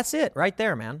said, that's it right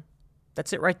there, man.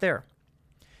 That's it right there.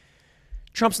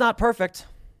 Trump's not perfect,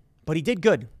 but he did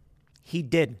good. He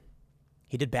did.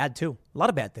 He did bad, too. A lot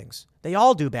of bad things. They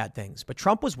all do bad things. But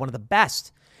Trump was one of the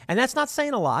best. And that's not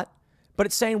saying a lot, but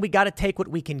it's saying we got to take what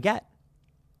we can get.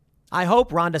 I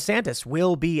hope Ron DeSantis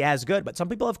will be as good, but some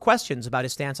people have questions about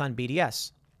his stance on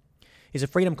BDS. He's a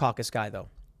Freedom Caucus guy, though.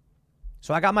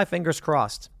 So I got my fingers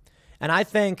crossed. And I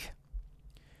think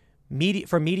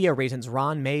for media reasons,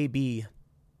 Ron may be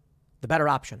the better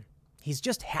option. He's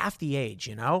just half the age,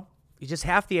 you know? He's just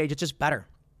half the age. It's just better.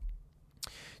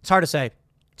 It's hard to say.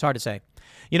 It's hard to say.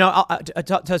 You know,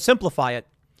 to simplify it,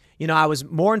 you know, I was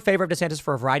more in favor of DeSantis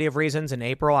for a variety of reasons. In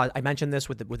April, I mentioned this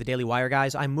with the Daily Wire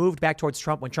guys. I moved back towards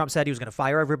Trump when Trump said he was going to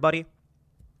fire everybody.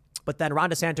 But then Ron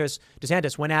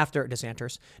DeSantis went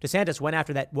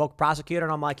after that woke prosecutor.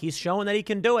 And I'm like, he's showing that he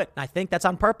can do it. And I think that's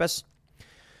on purpose.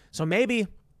 So maybe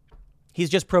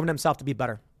he's just proven himself to be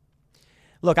better.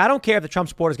 Look, I don't care if the Trump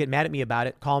supporters get mad at me about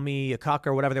it, call me a cuck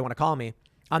or whatever they want to call me.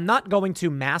 I'm not going to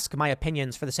mask my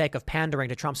opinions for the sake of pandering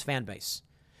to Trump's fan base.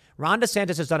 Ron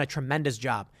DeSantis has done a tremendous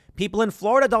job. People in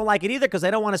Florida don't like it either because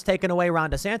they don't want us taking away Ron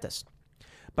DeSantis.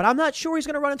 But I'm not sure he's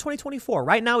going to run in 2024.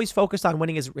 Right now, he's focused on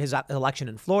winning his election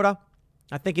in Florida.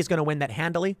 I think he's going to win that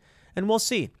handily, and we'll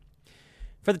see.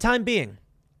 For the time being,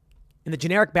 in the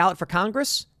generic ballot for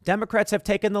Congress, Democrats have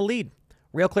taken the lead.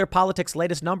 Real Clear Politics'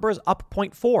 latest numbers up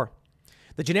 0.4.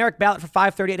 The generic ballot for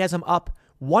 538 has them up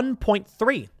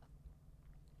 1.3.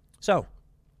 So,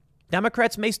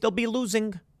 Democrats may still be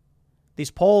losing.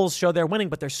 These polls show they're winning,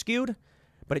 but they're skewed,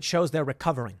 but it shows they're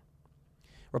recovering.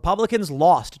 Republicans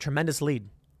lost a tremendous lead.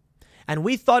 And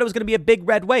we thought it was going to be a big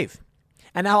red wave.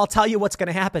 And now I'll tell you what's going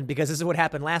to happen because this is what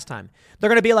happened last time. They're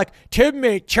going to be like, Tim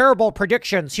made terrible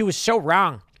predictions. He was so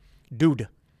wrong. Dude.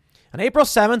 On April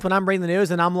 7th, when I'm reading the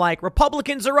news and I'm like,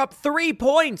 Republicans are up 3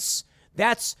 points.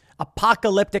 That's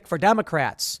apocalyptic for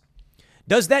Democrats.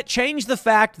 Does that change the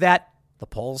fact that the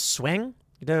polls swing?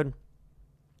 Dude,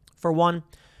 for one,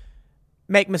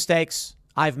 make mistakes.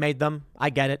 I've made them. I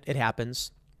get it. It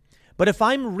happens. But if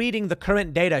I'm reading the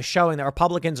current data showing that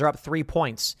Republicans are up 3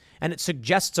 points and it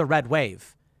suggests a red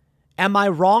wave, am I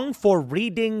wrong for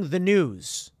reading the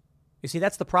news? You see,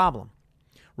 that's the problem.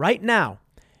 Right now,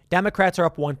 Democrats are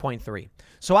up 1.3.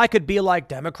 So I could be like,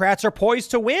 Democrats are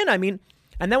poised to win. I mean,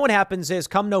 and then what happens is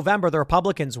come November, the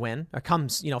Republicans win, or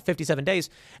comes, 57 days.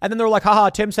 And then they're like, haha,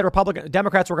 Tim said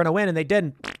Democrats were going to win and they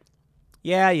didn't.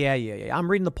 Yeah. I'm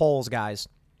reading the polls, guys.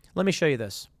 Let me show you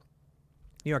this.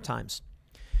 New York Times.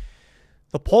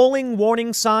 The polling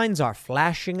warning signs are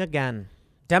flashing again.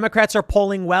 Democrats are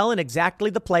polling well in exactly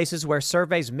the places where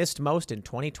surveys missed most in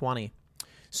 2020.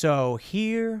 So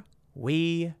here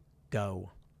we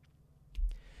go.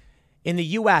 In the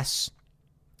U.S.,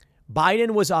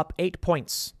 Biden was up 8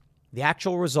 points. The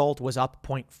actual result was up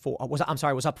 0.4.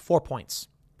 Was up 4 points.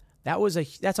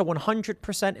 That's a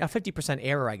 100%, a 50%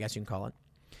 error, I guess you can call it.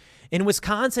 In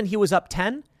Wisconsin, he was up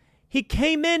 10. He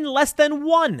came in less than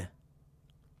 1.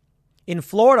 In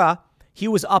Florida, he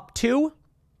was up 2.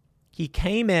 He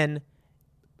came in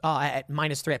at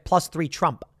 -3, at +3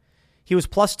 Trump. He was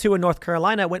 +2 in North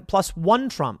Carolina, went +1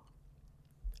 Trump.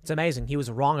 It's amazing. He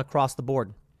was wrong across the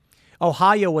board.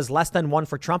 Ohio was less than 1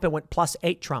 for Trump and went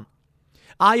 +8 Trump.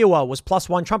 Iowa was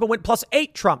 +1 Trump and went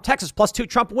 +8 Trump. Texas +2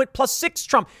 Trump and went +6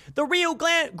 Trump. The Rio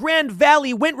Grande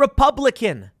Valley went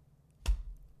Republican.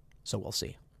 So we'll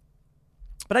see.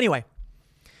 But anyway,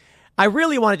 I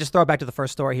really want to just throw it back to the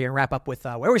first story here and wrap up with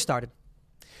where we started.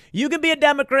 You can be a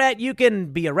Democrat, you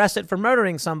can be arrested for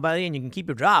murdering somebody, and you can keep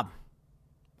your job.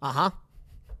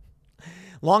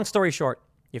 Long story short,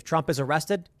 if Trump is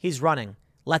arrested, he's running.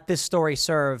 Let this story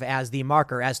serve as the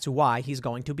marker as to why he's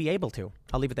going to be able to.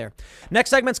 I'll leave it there. Next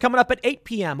segment's coming up at 8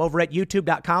 p.m. over at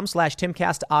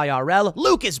youtube.com/TimCastIRL.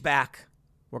 Luke is back.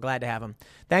 We're glad to have him.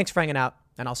 Thanks for hanging out,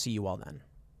 and I'll see you all then.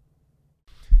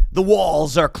 The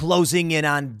walls are closing in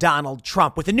on Donald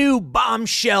Trump with a new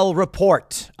bombshell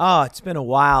report. Oh, it's been a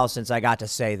while since I got to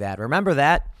say that. Remember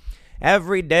that?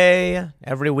 Every day,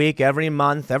 every week, every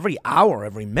month, every hour,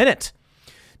 every minute.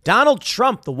 Donald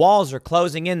Trump, the walls are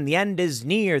closing in. The end is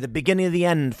near. The beginning of the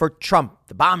end for Trump.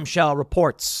 The bombshell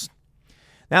reports.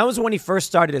 That was when he first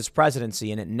started his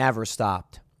presidency, and it never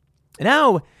stopped. And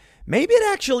now, maybe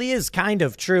it actually is kind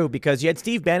of true, because you had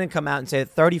Steve Bannon come out and say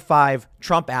that 35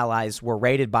 Trump allies were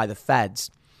raided by the feds.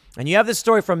 And you have this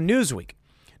story from Newsweek.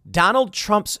 Donald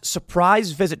Trump's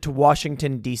surprise visit to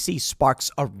Washington, D.C. sparks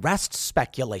arrest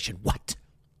speculation. What?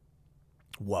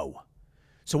 Whoa.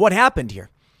 So what happened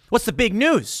here? What's the big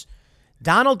news?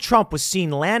 Donald Trump was seen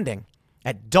landing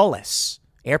at Dulles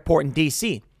Airport in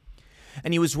D.C.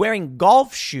 And he was wearing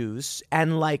golf shoes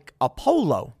and like a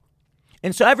polo.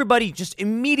 And so everybody just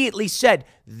immediately said,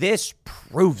 this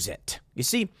proves it. You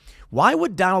see, why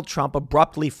would Donald Trump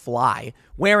abruptly fly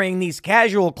wearing these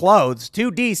casual clothes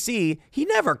to D.C.? He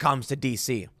never comes to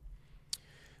D.C.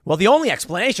 Well, the only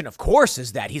explanation, of course,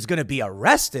 is that he's going to be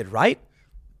arrested, right?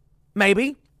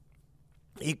 Maybe.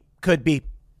 He could be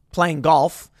playing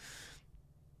golf.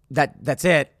 That's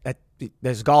it.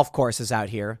 There's golf courses out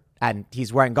here, and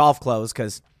he's wearing golf clothes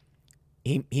because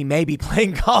he may be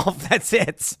playing golf. That's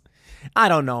it. I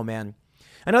don't know, man.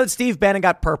 I know that Steve Bannon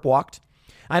got perp walked.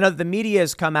 I know that the media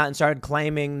has come out and started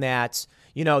claiming that,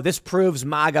 this proves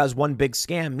MAGA's one big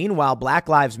scam. Meanwhile, Black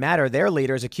Lives Matter, their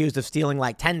leader, is accused of stealing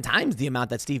like 10 times the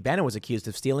amount that Steve Bannon was accused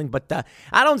of stealing. But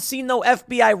I don't see no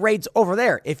FBI raids over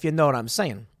there, if you know what I'm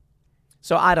saying.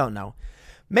 So I don't know.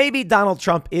 Maybe Donald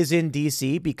Trump is in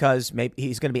D.C. because maybe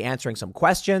he's going to be answering some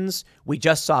questions. We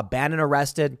just saw Bannon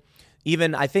arrested.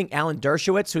 Even I think Alan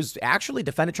Dershowitz, who's actually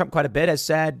defended Trump quite a bit, has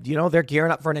said, they're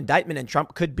gearing up for an indictment and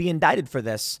Trump could be indicted for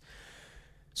this.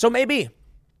 So maybe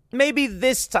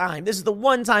this time, this is the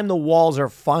one time the walls are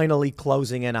finally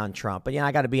closing in on Trump. But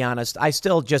I got to be honest, I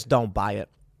still just don't buy it.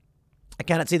 I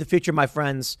cannot see the future, my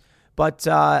friends, but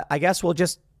I guess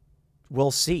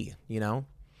we'll see,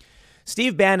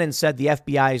 Steve Bannon said the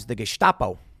FBI is the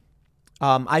Gestapo.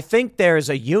 I think there's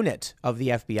a unit of the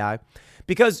FBI.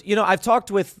 Because, I've talked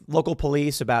with local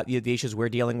police about the issues we're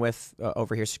dealing with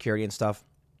over here, security and stuff.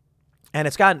 And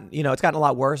it's gotten a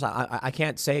lot worse. I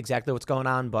can't say exactly what's going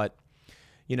on, but,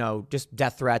 just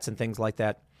death threats and things like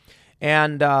that.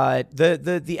 And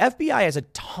the FBI has a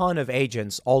ton of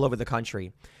agents all over the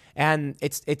country. And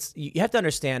you have to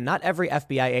understand, not every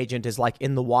FBI agent is like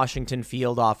in the Washington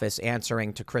field office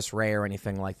answering to Chris Wray or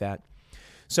anything like that.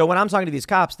 So when I'm talking to these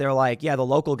cops, they're like, yeah, the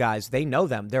local guys, they know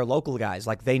them. They're local guys.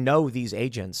 Like, they know these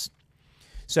agents.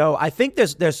 So I think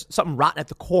there's something rotten at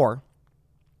the core,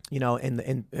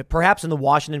 in perhaps in the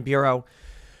Washington Bureau,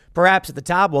 perhaps at the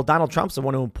top. Well, Donald Trump's the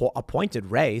one who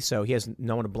appointed Wray, so he has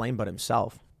no one to blame but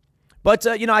himself. But,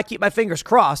 I keep my fingers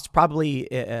crossed.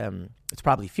 It's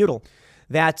probably futile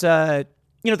that,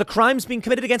 the crimes being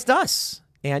committed against us.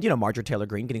 And, Marjorie Taylor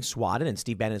Greene getting swatted and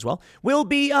Steve Bannon as well will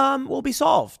be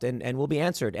solved and will be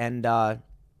answered. And I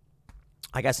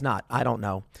guess not. I don't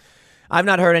know. I've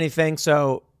not heard anything.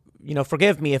 So,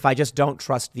 forgive me if I just don't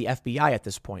trust the FBI at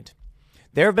this point.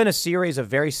 There have been a series of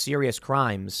very serious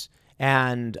crimes.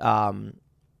 And I'll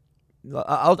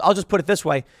just put it this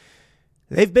way.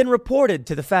 They've been reported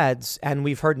to the feds and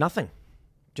we've heard nothing.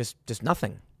 Just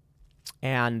nothing.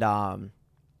 And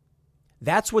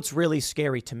that's what's really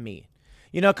scary to me.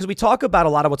 Because we talk about a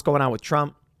lot of what's going on with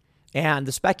Trump, and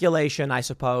the speculation, I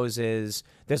suppose, is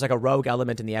there's like a rogue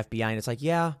element in the FBI, and it's like,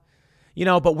 yeah,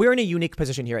 but we're in a unique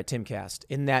position here at Timcast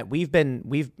in that we've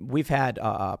had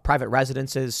private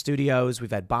residences, studios,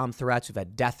 we've had bomb threats, we've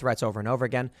had death threats over and over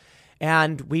again,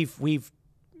 and we've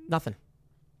nothing.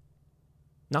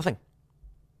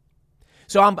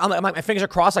 So my fingers are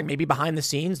crossed, like maybe behind the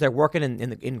scenes they're working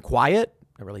in quiet.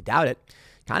 I really doubt it.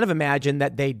 Kind of imagine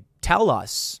that they tell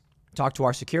us, talk to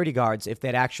our security guards if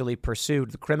they'd actually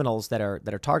pursued the criminals that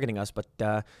are targeting us, but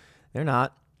they're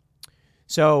not.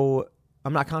 So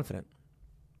I'm not confident.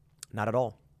 Not at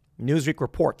all. Newsweek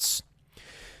reports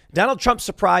Donald Trump's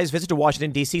surprise visit to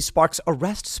Washington, D.C. sparks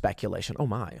arrest speculation. Oh,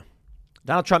 my.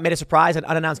 Donald Trump made a surprise and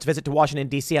unannounced visit to Washington,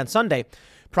 D.C. on Sunday,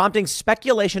 prompting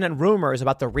speculation and rumors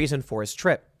about the reason for his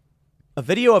trip. A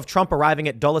video of Trump arriving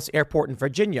at Dulles Airport in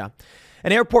Virginia,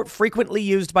 an airport frequently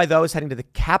used by those heading to the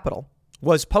Capitol,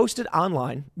 was posted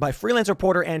online by freelance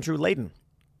reporter Andrew Layden.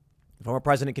 The former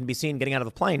president can be seen getting out of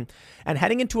the plane and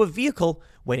heading into a vehicle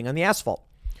waiting on the asphalt.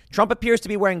 Trump appears to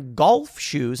be wearing golf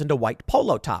shoes and a white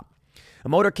polo top. A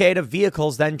motorcade of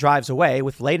vehicles then drives away,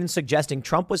 with Layden suggesting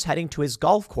Trump was heading to his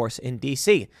golf course in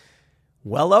D.C.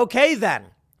 Well, okay, then.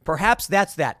 Perhaps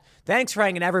that's that. Thanks for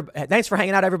hanging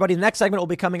out, everybody. The next segment will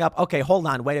be coming up. Okay, hold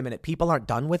on. Wait a minute. People aren't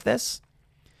done with this?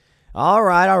 All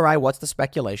right. What's the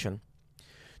speculation?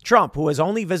 Trump, who has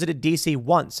only visited D.C.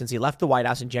 once since he left the White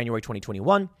House in January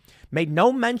 2021, made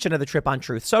no mention of the trip on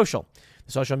Truth Social,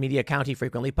 the social media account he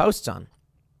frequently posts on,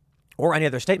 or any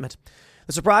other statement.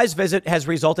 The surprise visit has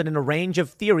resulted in a range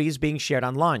of theories being shared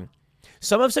online.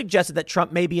 Some have suggested that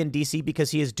Trump may be in D.C.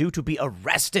 because he is due to be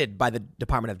arrested by the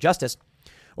Department of Justice,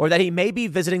 or that he may be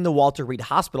visiting the Walter Reed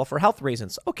Hospital for health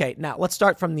reasons. Okay, now let's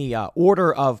start from the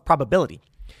order of probability.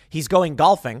 He's going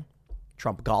golfing.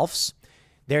 Trump golfs.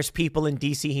 There's people in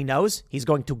D.C. he knows. He's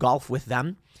going to golf with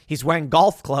them. He's wearing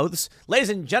golf clothes. Ladies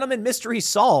and gentlemen, mystery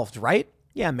solved, right?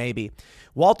 Yeah, maybe.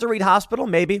 Walter Reed Hospital,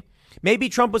 maybe. Maybe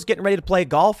Trump was getting ready to play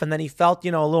golf and then he felt, a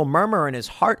little murmur in his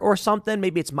heart or something.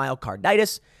 Maybe it's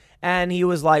myocarditis. And he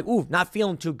was like, ooh, not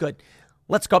feeling too good.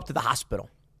 Let's go up to the hospital.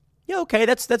 Yeah, okay,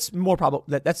 that's more probable.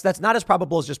 That's not as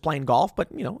probable as just playing golf, but,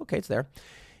 okay, it's there.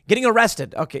 Getting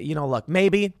arrested. Okay, look,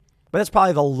 maybe, but that's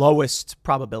probably the lowest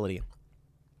probability.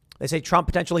 They say Trump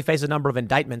potentially faces a number of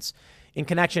indictments in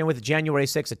connection with the January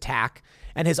 6th attack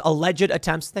and his alleged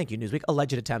attempts, thank you, Newsweek,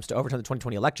 alleged attempts to overturn the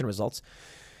 2020 election results.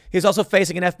 He's also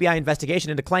facing an FBI investigation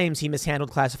into claims he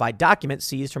mishandled classified documents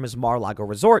seized from his Mar-a-Lago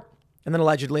resort and then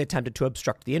allegedly attempted to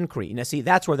obstruct the inquiry. Now, see,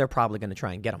 that's where they're probably going to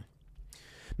try and get him.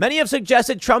 Many have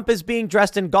suggested Trump is being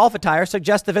dressed in golf attire,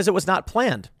 suggest the visit was not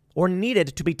planned or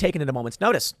needed to be taken at a moment's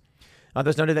notice.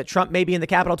 Others noted that Trump may be in the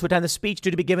Capitol to attend the speech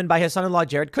due to be given by his son-in-law,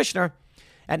 Jared Kushner,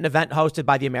 at an event hosted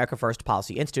by the America First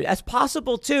Policy Institute. That's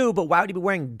possible, too, but why would he be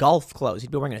wearing golf clothes?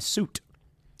 He'd be wearing a suit.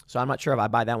 So I'm not sure if I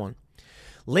buy that one.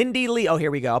 Lindy Lee, oh,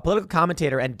 here we go. A political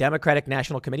commentator and Democratic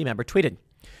National Committee member tweeted,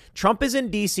 Trump is in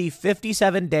D.C.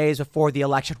 57 days before the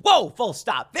election. Whoa, full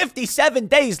stop. 57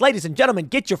 days, ladies and gentlemen.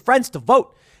 Get your friends to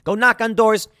vote. Go knock on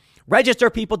doors. Register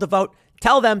people to vote.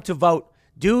 Tell them to vote.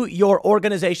 Do your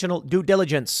organizational due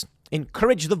diligence.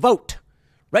 Encourage the vote.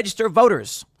 Register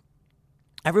voters.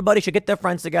 Everybody should get their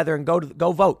friends together and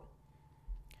go vote.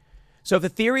 So if the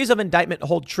theories of indictment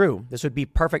hold true, this would be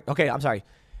perfect. Okay, I'm sorry.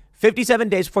 57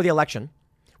 days before the election,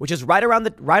 which is right around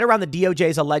the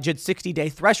DOJ's alleged 60-day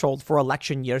threshold for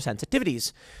election year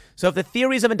sensitivities. So if the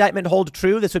theories of indictment hold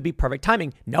true, this would be perfect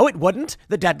timing. No, it wouldn't.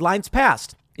 The deadline's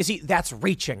passed. You see, that's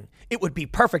reaching. It would be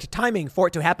perfect timing for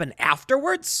it to happen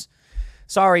afterwards.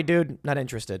 Sorry, dude, not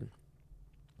interested.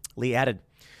 Lee added,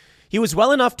 he was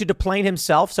well enough to deplane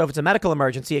himself, so if it's a medical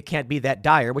emergency, it can't be that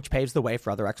dire, which paves the way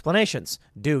for other explanations.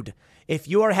 Dude, if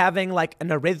you are having like an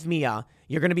arrhythmia,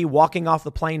 you're going to be walking off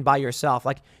the plane by yourself.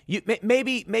 Like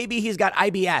maybe he's got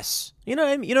IBS. You know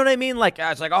what I mean? Like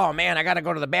it's like, oh man, I got to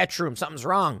go to the bathroom. Something's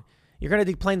wrong. You're going to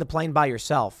deplane the plane by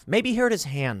yourself. Maybe he hurt his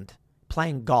hand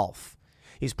playing golf.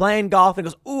 He's playing golf and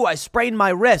goes, ooh, I sprained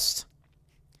my wrist.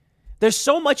 There's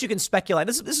so much you can speculate.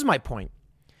 This is my point.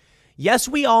 Yes,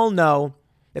 we all know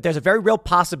that there's a very real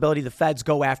possibility the feds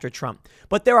go after Trump.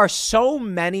 But there are so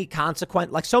many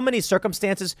so many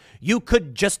circumstances you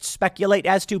could just speculate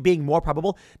as to being more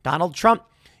probable. Donald Trump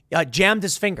jammed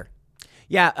his finger.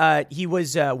 Yeah, he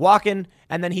was walking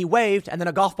and then he waved and then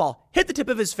a golf ball hit the tip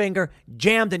of his finger,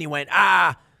 jammed, and he went,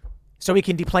 ah. So he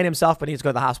can deplane himself, but he needs to go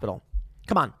to the hospital.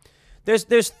 Come on.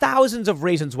 There's thousands of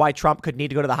reasons why Trump could need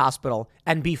to go to the hospital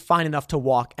and be fine enough to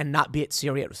walk and not be at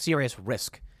serious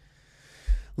risk.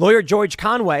 Lawyer George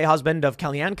Conway, husband of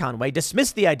Kellyanne Conway,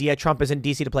 dismissed the idea Trump is in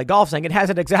D.C. to play golf, saying it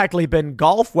hasn't exactly been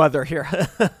golf weather here.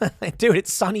 Dude,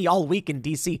 it's sunny all week in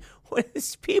D.C.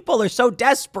 These people are so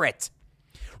desperate.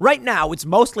 Right now, it's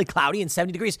mostly cloudy and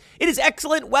 70 degrees. It is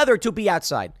excellent weather to be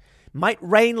outside. Might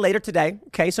rain later today.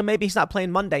 Okay, so maybe he's not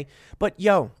playing Monday. But,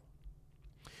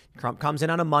 Trump comes in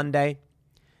on a Monday,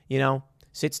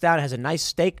 sits down, has a nice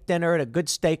steak dinner at a good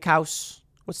steakhouse.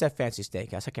 What's that fancy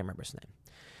steakhouse? I can't remember his name.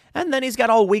 And then he's got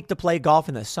all week to play golf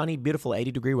in the sunny, beautiful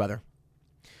 80-degree weather.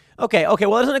 Okay, well,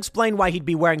 that doesn't explain why he'd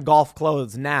be wearing golf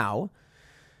clothes now.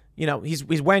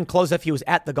 He's wearing clothes if he was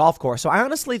at the golf course. So I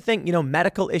honestly think,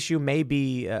 medical issue may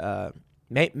be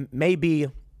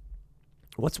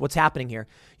what's happening here.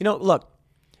 Look,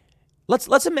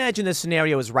 let's imagine this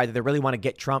scenario is right, that they really want to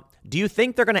get Trump. Do you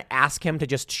think they're going to ask him to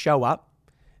just show up?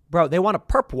 Bro, they want a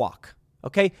perp walk,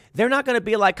 okay? They're not going to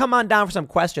be like, come on down for some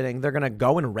questioning. They're going to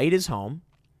go and raid his home.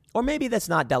 Or maybe that's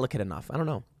not delicate enough. I don't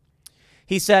know.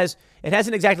 He says, it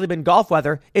hasn't exactly been golf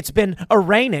weather. It's been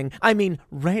raining,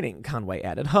 Conway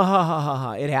added. Ha, ha, ha, ha,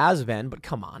 ha. It has been, but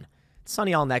come on. It's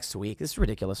sunny all next week. This is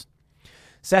ridiculous.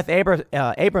 Seth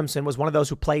Abramson was one of those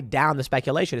who played down the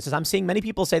speculation. It says, I'm seeing many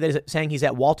people saying he's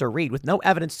at Walter Reed with no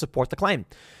evidence to support the claim.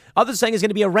 Others saying it's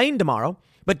going to be a rain tomorrow,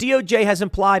 but DOJ has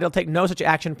implied it'll take no such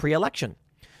action pre-election.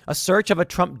 A search of a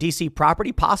Trump D.C.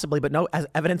 property, possibly, but no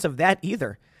evidence of that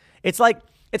either. It's like,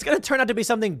 it's going to turn out to be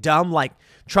something dumb, like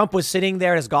Trump was sitting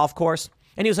there at his golf course,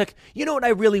 and he was like, you know what I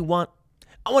really want?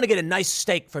 I want to get a nice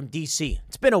steak from D.C.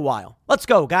 It's been a while. Let's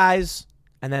go, guys.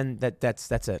 And then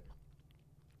that's it.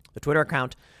 The Twitter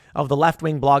account of the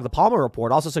left-wing blog, The Palmer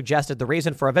Report, also suggested the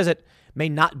reason for a visit may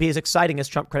not be as exciting as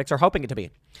Trump critics are hoping it to be.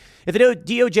 If the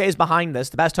DOJ is behind this,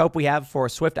 the best hope we have for a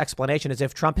swift explanation is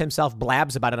if Trump himself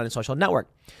blabs about it on his social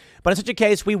network. But in such a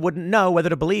case, we wouldn't know whether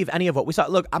to believe any of what we saw.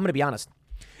 Look, I'm going to be honest.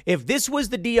 If this was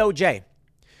the DOJ,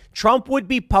 Trump would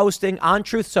be posting on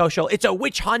Truth Social, it's a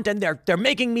witch hunt and they're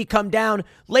making me come down.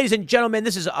 Ladies and gentlemen,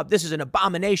 this is an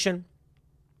abomination.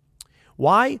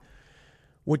 Why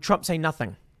would Trump say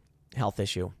nothing? Health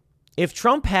issue. If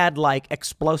Trump had like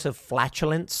explosive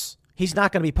flatulence, he's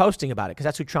not going to be posting about it because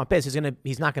that's who Trump is.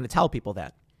 He's not going to tell people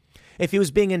that. If he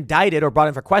was being indicted or brought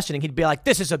in for questioning, he'd be like,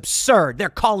 this is absurd. They're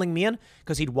calling me in,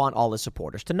 because he'd want all his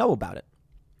supporters to know about it.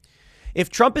 If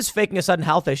Trump is faking a sudden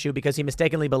health issue because he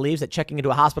mistakenly believes that checking into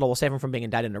a hospital will save him from being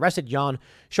indicted and arrested, yawn.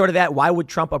 Short of that, why would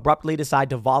Trump abruptly decide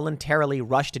to voluntarily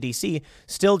rush to D.C.,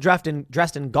 still dressed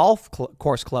in golf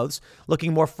course clothes,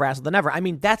 looking more frazzled than ever? I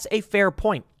mean, that's a fair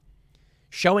point.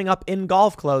 Showing up in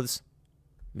golf clothes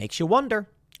makes you wonder.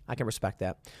 I can respect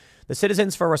that. The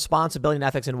Citizens for Responsibility and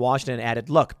Ethics in Washington added,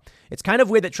 look, it's kind of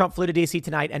weird that Trump flew to D.C.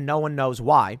 tonight and no one knows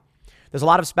why. There's a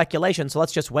lot of speculation, so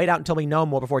let's just wait out until we know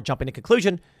more before jumping to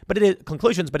conclusions, but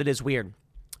it is weird.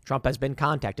 Trump has been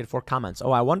contacted for comments.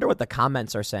 Oh, I wonder what the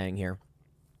comments are saying here.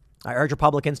 I urge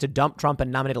Republicans to dump Trump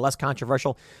and nominate a less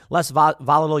controversial, less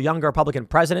volatile, younger Republican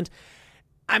president.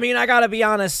 I mean, I got to be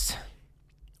honest.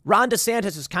 Ron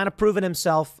DeSantis has kind of proven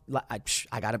himself. I'm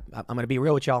going to be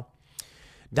real with y'all.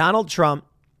 Donald Trump,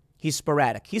 he's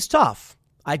sporadic. He's tough.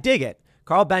 I dig it.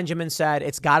 Carl Benjamin said,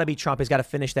 it's got to be Trump. He's got to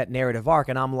finish that narrative arc.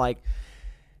 And I'm like,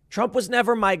 Trump was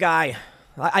never my guy.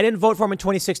 I didn't vote for him in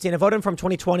 2016. I voted him from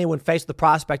 2020 when faced with the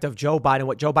prospect of Joe Biden,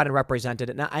 what Joe Biden represented.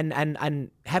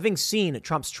 And having seen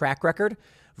Trump's track record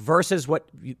versus what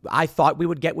I thought we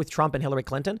would get with Trump and Hillary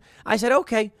Clinton, I said,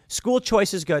 okay, school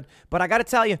choice is good. But I got to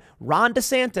tell you, Ron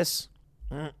DeSantis,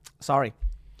 sorry.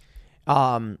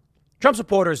 Trump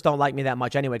supporters don't like me that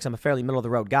much anyway, because I'm a fairly middle of the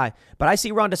road guy. But I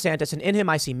see Ron DeSantis, and in him,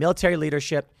 I see military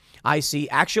leadership. I see,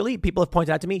 actually, people have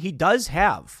pointed out to me, he does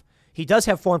have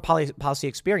foreign policy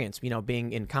experience,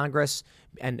 being in Congress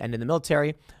and in the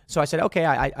military. So I said, okay,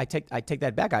 I take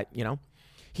that back.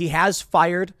 He has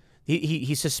fired.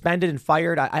 He suspended and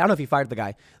fired. I don't know if he fired the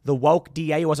guy, the woke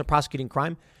DA who wasn't prosecuting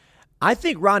crime. I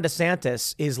think Ron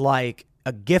DeSantis is like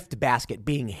a gift basket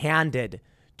being handed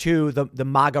to the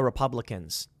MAGA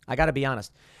Republicans. I got to be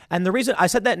honest. And the reason I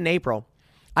said that in April,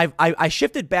 I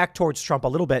shifted back towards Trump a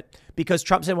little bit because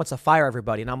Trump said he wants to fire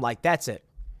everybody. And I'm like, that's it.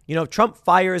 Trump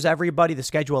fires everybody, the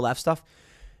Schedule F stuff.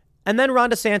 And then Ron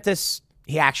DeSantis,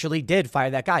 he actually did fire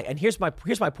that guy. And here's my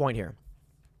point here.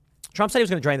 Trump said he was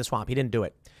going to drain the swamp. He didn't do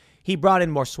it. He brought in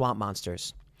more swamp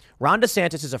monsters. Ron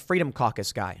DeSantis is a Freedom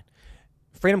Caucus guy.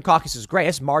 Freedom Caucus is great.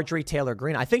 It's Marjorie Taylor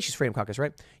Greene. I think she's Freedom Caucus,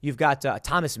 right? You've got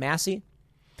Thomas Massey.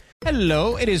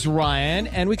 Hello, it is Ryan,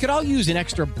 and we could all use an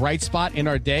extra bright spot in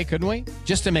our day, couldn't we?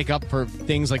 Just to make up for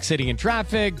things like sitting in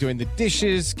traffic, doing the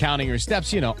dishes, counting your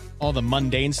steps, all the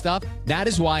mundane stuff. That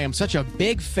is why I'm such a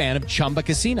big fan of Chumba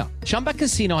Casino. Chumba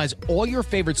Casino has all your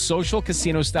favorite social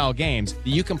casino-style games that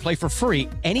you can play for free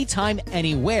anytime,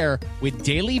 anywhere with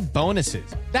daily bonuses.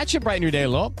 That should brighten your day a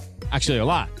little. Actually, a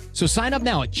lot. So sign up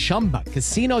now at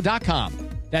ChumbaCasino.com.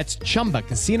 That's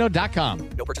ChumbaCasino.com.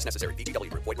 No purchase necessary. VGW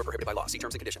Group. Void where prohibited by law. See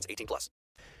terms and conditions. 18+.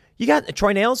 You got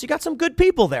Troy Nails. You got some good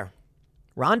people there.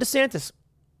 Ron DeSantis,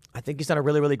 I think he's done a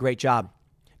really, really great job.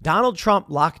 Donald Trump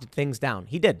locked things down.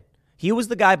 He did. He was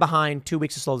the guy behind 2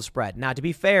 weeks to slow the spread. Now, to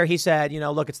be fair, he said,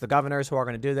 look, it's the governors who are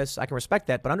going to do this. I can respect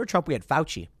that. But under Trump, we had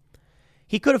Fauci.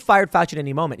 He could have fired Fauci at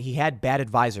any moment. He had bad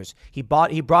advisors. He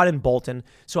brought in Bolton.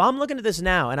 So I'm looking at this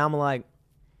now, and I'm like,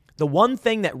 the one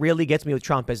thing that really gets me with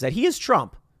Trump is that he is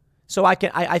Trump. So I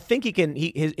think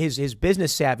his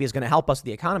business savvy is going to help us with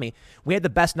the economy. We had the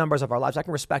best numbers of our lives. I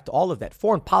can respect all of that.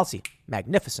 Foreign policy,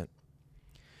 magnificent.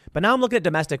 But now I'm looking at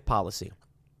domestic policy.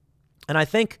 And I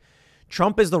think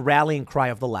Trump is the rallying cry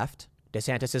of the left.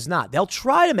 DeSantis is not. They'll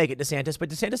try to make it DeSantis, but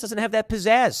DeSantis doesn't have that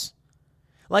pizzazz.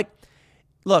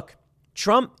 Look,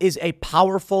 Trump is a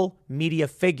powerful media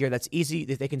figure that's easy,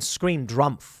 that they can scream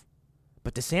drumpf.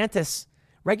 But DeSantis,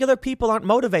 regular people aren't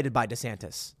motivated by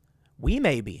DeSantis. We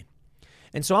may be.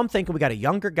 And so I'm thinking we got a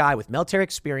younger guy with military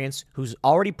experience who's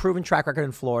already proven track record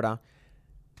in Florida.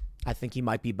 I think he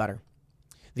might be better.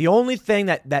 The only thing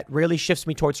that really shifts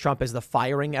me towards Trump is the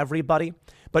firing everybody.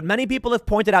 But many people have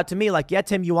pointed out to me like, yeah,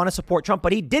 Tim, you want to support Trump,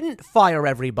 but he didn't fire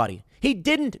everybody. He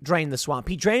didn't drain the swamp.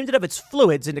 He drained it of its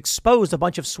fluids and exposed a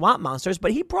bunch of swamp monsters,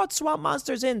 but he brought swamp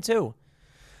monsters in too.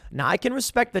 Now, I can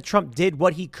respect that Trump did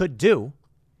what he could do.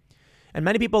 And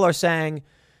many people are saying,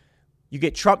 you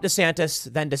get Trump,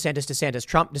 DeSantis, then DeSantis, DeSantis,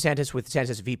 Trump, DeSantis with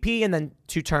DeSantis VP, and then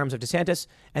 2 terms of DeSantis.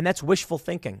 And that's wishful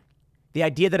thinking. The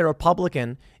idea that a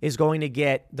Republican is going to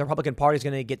get, the Republican Party is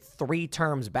going to get 3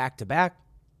 terms back to back,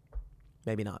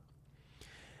 maybe not.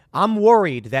 I'm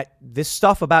worried that this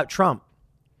stuff about Trump,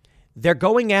 they're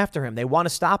going after him. They want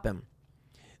to stop him.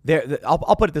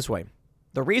 I'll put it this way.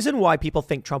 The reason why people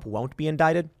think Trump won't be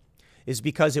indicted is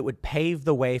because it would pave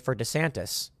the way for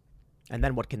DeSantis. And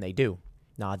then what can they do?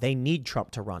 Nah, they need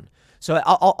Trump to run. So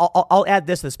I'll add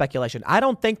this to the speculation. I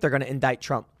don't think they're going to indict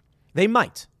Trump. They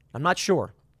might. I'm not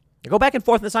sure. I go back and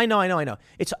forth on this. I know.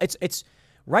 It's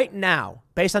right now,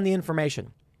 based on the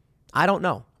information. I don't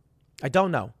know.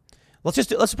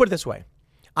 Let's put it this way.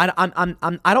 I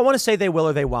don't want to say they will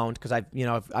or they won't because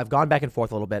I've gone back and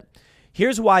forth a little bit.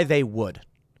 Here's why they would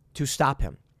to stop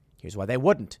him. Here's why they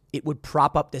wouldn't. It would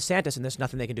prop up DeSantis, and there's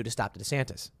nothing they can do to stop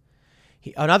DeSantis.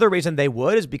 Another reason they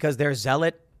would is because they're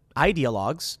zealot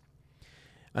ideologues.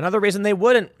 Another reason they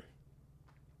wouldn't.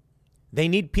 They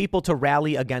need people to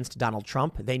rally against Donald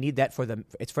Trump. They need that for the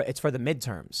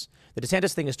midterms. The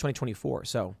DeSantis thing is 2024.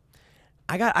 So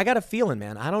I got a feeling,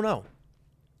 man. I don't know.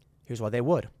 Here's why they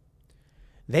would.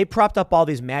 They propped up all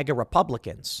these MAGA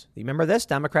Republicans. You remember this?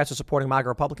 Democrats are supporting MAGA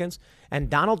Republicans. And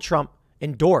Donald Trump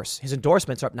his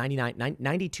endorsements are up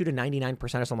 92 to 99% or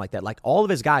something like that. Like all of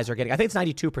his guys are getting, I think it's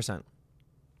 92%.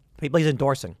 People he's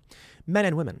endorsing, men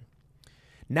and women.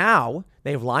 Now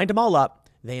they've lined them all up.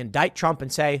 They indict Trump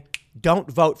and say, don't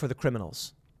vote for the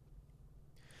criminals.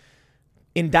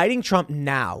 Indicting Trump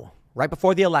now, right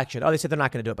before the election. Oh, they said they're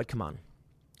not going to do it, but come on.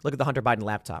 Look at the Hunter Biden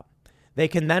laptop. They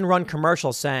can then run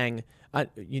commercials saying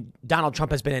Donald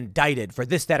Trump has been indicted for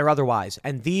this, that, or otherwise.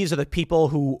 And these are the people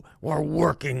who were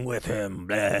working with him.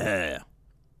 Blah.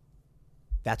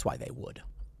 That's why they would.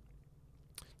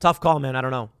 Tough call, man. I don't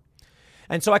know.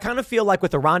 And so I kind of feel like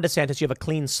with the Ron DeSantis, you have a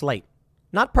clean slate.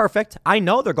 Not perfect. I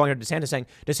know they're going to DeSantis saying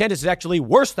DeSantis is actually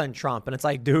worse than Trump. And it's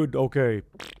like, dude, okay.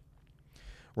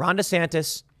 Ron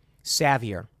DeSantis,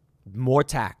 savvier, more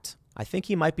tact. I think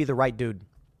he might be the right dude.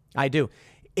 I do.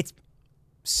 It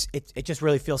just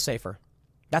really feels safer.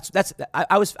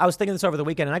 I was thinking this over the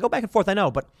weekend, and I go back and forth. I know,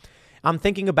 but I'm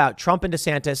thinking about Trump and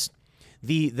DeSantis,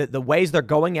 the ways they're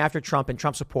going after Trump and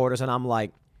Trump supporters, and I'm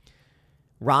like,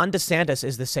 Ron DeSantis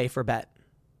is the safer bet.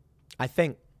 I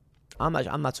think. I'm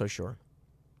not so sure.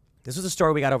 This is a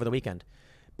story we got over the weekend.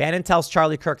 Bannon tells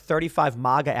Charlie Kirk 35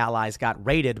 MAGA allies got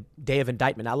raided day of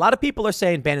indictment. Now, a lot of people are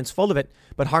saying Bannon's full of it,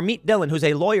 but Harmeet Dillon, who's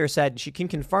a lawyer, said she can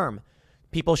confirm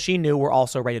people she knew were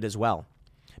also raided as well.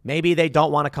 Maybe they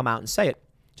don't want to come out and say it.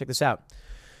 Check this out.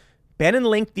 Bannon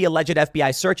linked the alleged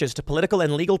FBI searches to political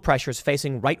and legal pressures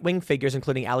facing right-wing figures,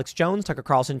 including Alex Jones, Tucker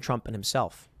Carlson, Trump, and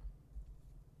himself.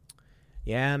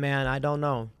 Yeah, man, I don't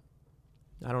know.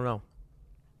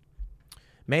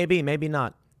 Maybe, maybe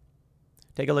not.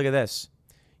 Take a look at this.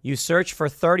 You search for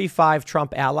 35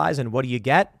 Trump allies, and what do you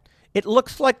get? It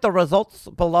looks like the results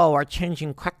below are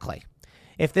changing quickly.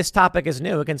 If this topic is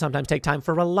new, it can sometimes take time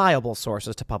for reliable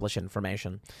sources to publish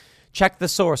information. Check the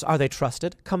source. Are they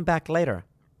trusted? Come back later.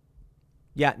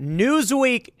 Yeah,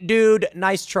 Newsweek, dude.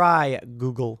 Nice try,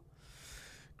 Google.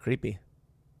 Creepy.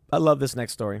 I love this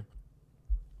next story.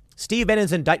 Steve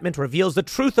Bannon's indictment reveals the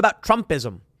truth about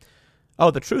Trumpism.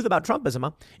 Oh, the truth about Trumpism,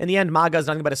 huh? In the end, MAGA is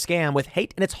nothing but a scam with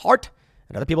hate in its heart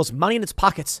and other people's money in its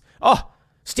pockets. Oh,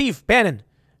 Steve Bannon,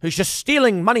 who's just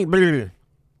stealing money.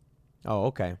 Oh,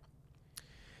 okay.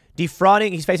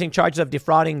 Defrauding. He's facing charges of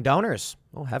defrauding donors.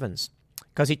 Oh, heavens.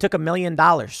 Because he took $1 million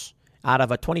out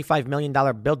of a $25 million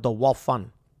Build the Wall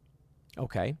fund.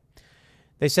 Okay.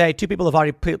 They say 2 people have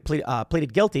already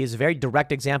pleaded guilty. Is a very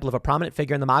direct example of a prominent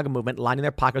figure in the MAGA movement lining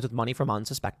their pockets with money from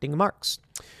unsuspecting marks.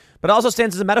 But it also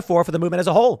stands as a metaphor for the movement as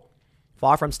a whole.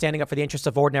 Far from standing up for the interests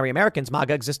of ordinary Americans,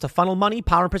 MAGA exists to funnel money,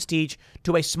 power, and prestige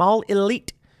to a small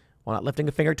elite while not lifting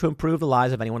a finger to improve the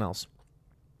lives of anyone else.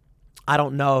 I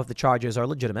don't know if the charges are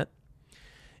legitimate.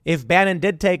 If Bannon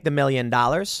did take the $1 million,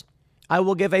 I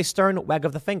will give a stern wag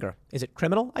of the finger. Is it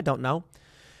criminal? I don't know.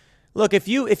 Look, if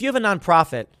you have a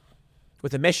nonprofit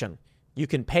with a mission, you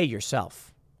can pay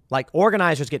yourself. Like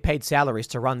organizers get paid salaries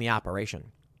to run the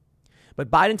operation. But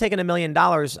Biden taking $1 million,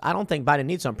 I don't think Biden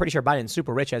needs some. I'm pretty sure Biden's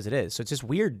super rich as it is. So it's just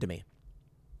weird to me.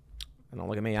 Don't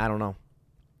look at me. I don't know.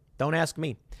 Don't ask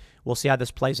me. We'll see how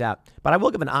this plays out. But I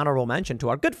will give an honorable mention to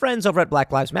our good friends over at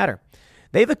Black Lives Matter.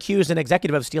 They've accused an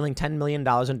executive of stealing $10 million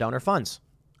in donor funds.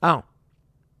 Oh.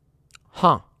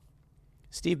 Huh.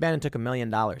 Steve Bannon took $1 million.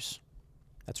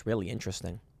 That's really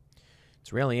interesting.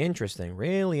 It's really interesting.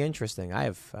 Really interesting. I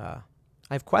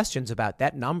have questions about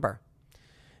that number.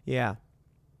 Yeah.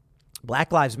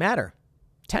 Black Lives Matter.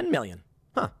 10 million.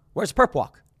 Huh. Where's Perp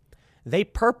Walk? They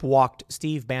perp walked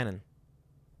Steve Bannon.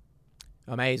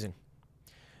 Amazing.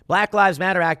 Black Lives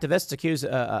Matter activists accuse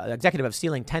an executive of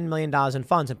stealing $10 million in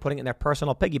funds and putting it in their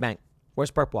personal piggy bank.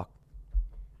 Where's Perp Walk?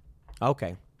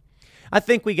 Okay. I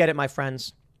think we get it, my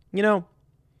friends. You know,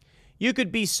 you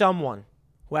could be someone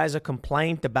who has a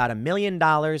complaint about $1 million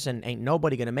and ain't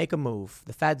nobody going to make a move.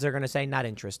 The feds are going to say not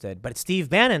interested. But it's Steve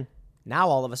Bannon. Now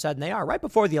all of a sudden they are. Right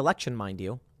before the election, mind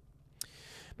you.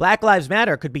 Black Lives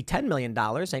Matter could be $10 million.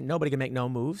 Ain't nobody going to make no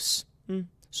moves.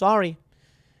 Sorry.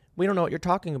 We don't know what you're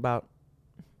talking about.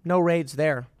 No raids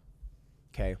there.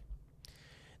 Okay.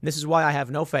 This is why I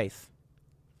have no faith.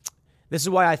 This is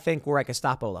why I think we're at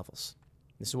Gestapo levels.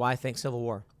 This is why I think civil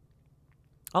war.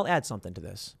 I'll add something to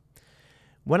this.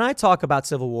 When I talk about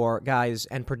civil war, guys,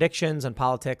 and predictions and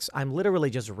politics, I'm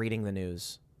literally just reading the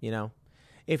news, you know?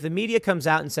 If the media comes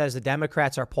out and says the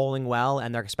Democrats are polling well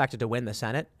and they're expected to win the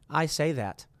Senate, I say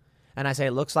that. And I say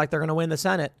it looks like they're going to win the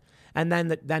Senate. And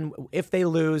then if they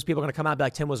lose, people are going to come out and be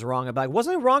like, Tim was wrong. I'll be like,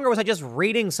 wasn't I wrong or was I just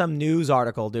reading some news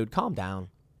article, dude? Calm down.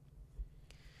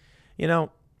 You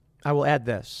know, I will add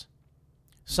this.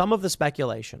 Some of the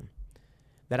speculation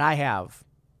that I have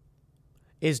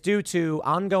is due to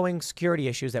ongoing security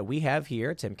issues that we have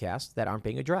here at Timcast that aren't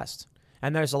being addressed.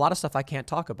 And there's a lot of stuff I can't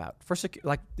talk about.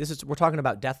 We're talking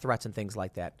about death threats and things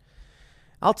like that.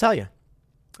 I'll tell you,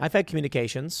 I've had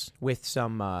communications with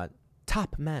some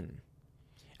top men.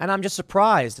 And I'm just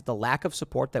surprised at the lack of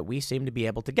support that we seem to be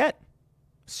able to get.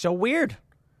 So weird.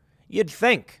 You'd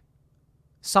think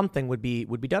something would be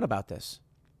done about this.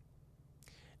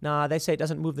 Nah, they say it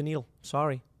doesn't move the needle.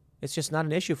 Sorry. It's just not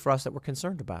an issue for us that we're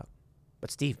concerned about.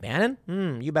 But Steve Bannon?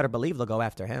 You better believe they'll go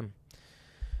after him.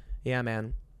 Yeah,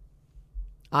 man.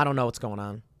 I don't know what's going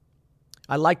on.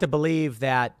 I like to believe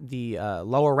that the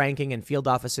lower ranking and field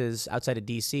offices outside of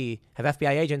D.C. have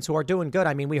FBI agents who are doing good.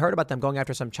 I mean, we heard about them going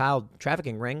after some child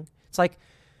trafficking ring. It's like,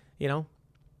 you know,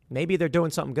 maybe they're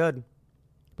doing something good,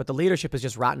 but the leadership is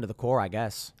just rotten to the core, I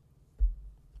guess.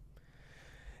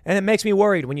 And it makes me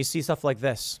worried when you see stuff like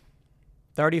this.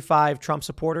 35 Trump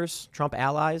supporters, Trump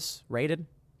allies, raided.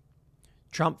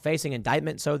 Trump facing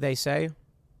indictment, so they say.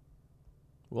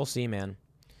 We'll see, man.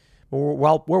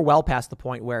 We're well past the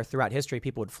point where throughout history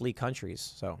people would flee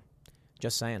countries. So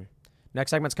just saying.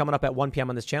 Next segment's coming up at 1 p.m.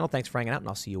 on this channel. Thanks for hanging out, and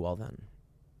I'll see you all then.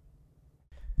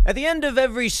 At the end of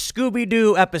every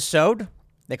Scooby-Doo episode,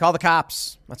 they call the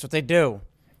cops. That's what they do.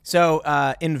 So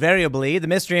invariably, the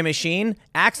mystery machine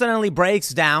accidentally breaks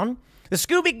down. The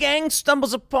Scooby Gang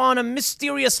stumbles upon a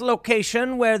mysterious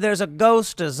location where there's a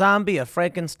ghost, a zombie, a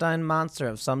Frankenstein monster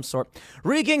of some sort,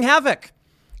 wreaking havoc.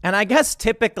 And I guess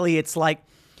typically it's like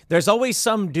there's always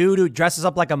some dude who dresses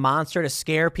up like a monster to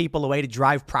scare people away to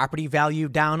drive property value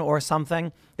down or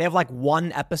something. They have like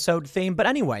one episode theme. But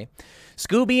anyway,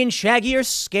 Scooby and Shaggy are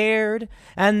scared.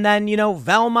 And then, you know,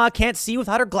 Velma can't see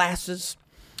without her glasses.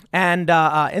 And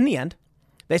in the end,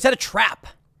 they set a trap.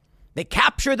 They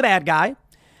capture the bad guy,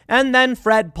 and then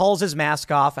Fred pulls his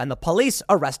mask off, and the police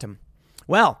arrest him.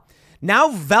 Well, now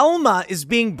Velma is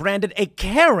being branded a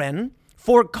Karen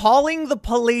for calling the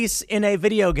police in a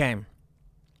video game.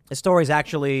 The story's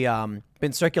actually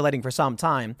been circulating for some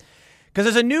time because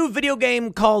there's a new video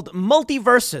game called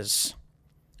Multiverses.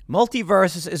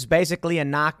 Multiverses is basically a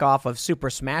knockoff of Super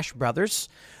Smash Brothers,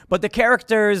 but the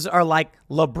characters are like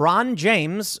LeBron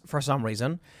James for some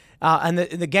reason, and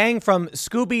the gang from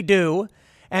Scooby-Doo,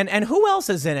 and who else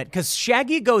is in it? Because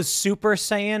Shaggy goes Super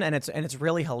Saiyan, and it's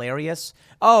really hilarious.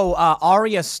 Oh,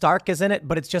 Arya Stark is in it,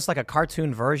 but it's just like a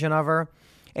cartoon version of her.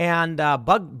 And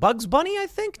Bugs Bunny, I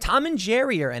think. Tom and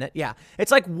Jerry are in it. Yeah,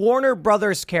 it's like Warner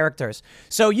Brothers characters.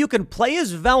 So you can play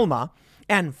as Velma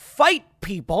and fight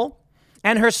people.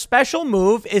 And her special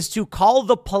move is to call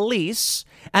the police,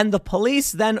 and the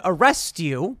police then arrest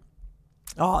you.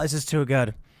 Oh, this is too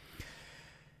good.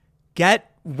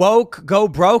 Get woke, go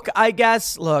broke, I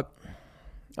guess. Look,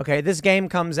 okay, this game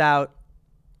comes out,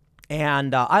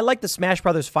 and I like the Smash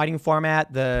Brothers fighting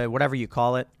format, the whatever you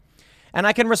call it. And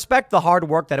I can respect the hard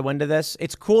work that went into this.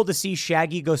 It's cool to see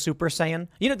Shaggy go Super Saiyan.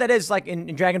 You know what that is, like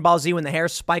in Dragon Ball Z when the hair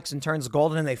spikes and turns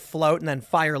golden and they float and then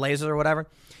fire lasers or whatever.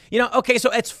 You know, okay, so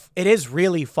it is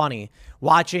really funny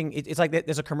watching. It's like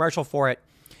there's a commercial for it,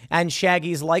 and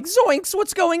Shaggy's like, "Zoinks,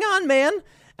 what's going on, man?"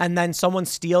 And then someone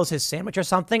steals his sandwich or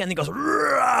something, and he goes,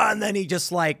 "Rah!" And then he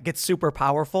just like gets super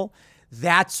powerful.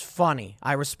 That's funny.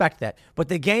 I respect that. But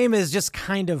the game is just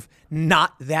kind of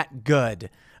not that good.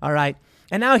 All right.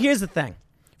 And now here's the thing.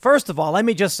 First of all, let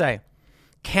me just say,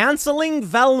 canceling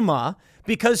Velma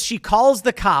because she calls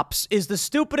the cops is the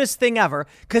stupidest thing ever,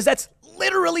 because that's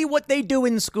literally what they do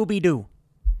in Scooby-Doo.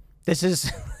 This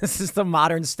is the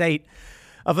modern state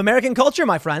of American culture,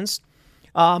 my friends.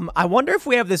 I wonder if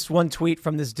we have this one tweet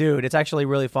from this dude. It's actually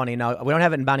really funny. No, we don't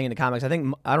have it in Bounding into Comics. I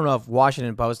don't know if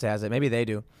Washington Post has it. Maybe they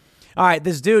do. All right,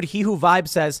 this dude, He Who Vibes,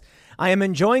 says, I am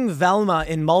enjoying Velma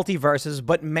in Multiverses,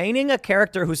 but maining a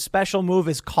character whose special move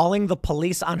is calling the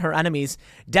police on her enemies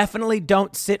definitely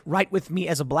don't sit right with me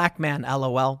as a black man,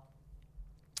 LOL.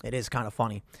 It is kind of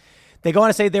funny. They go on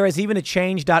to say there is even a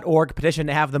change.org petition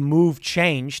to have the move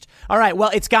changed. All right,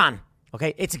 well, it's gone.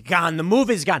 Okay, it's gone. The move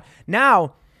is gone.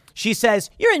 Now, she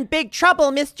says, you're in big trouble,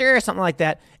 mister, or something like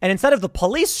that. And instead of the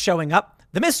police showing up,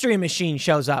 the mystery machine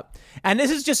shows up. And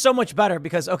this is just so much better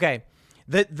because, okay,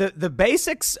 the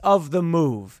basics of the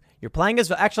move, you're playing as,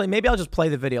 actually, maybe I'll just play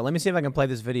the video. Let me see if I can play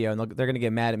this video, and they're going to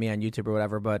get mad at me on YouTube or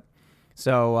whatever. But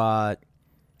so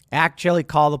actually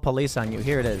call the police on you.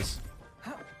 Here it is.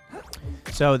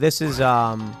 So this is,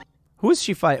 who is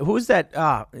she fighting? Who is that?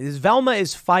 Velma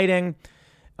is fighting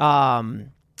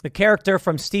the character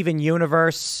from Steven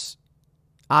Universe.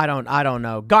 I don't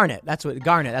know. Garnet. That's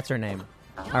her name.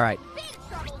 All right.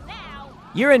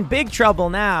 You're in big trouble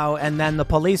now. And then the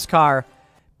police car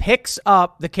picks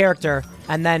up the character,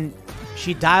 and then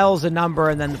she dials a number,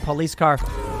 and then the police car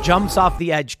jumps off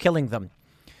the edge, killing them.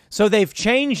 So they've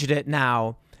changed it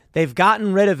now. They've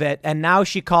gotten rid of it, and now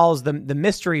she calls the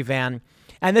mystery van.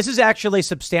 And this is actually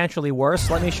substantially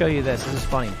worse. Let me show you this. This is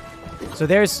funny. So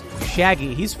there's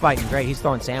Shaggy. He's fighting great. He's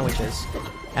throwing sandwiches.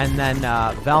 And then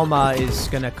Velma is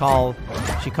going to call.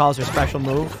 She calls her special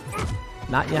move.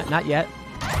 Not yet.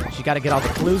 She got to get all the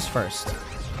clues first.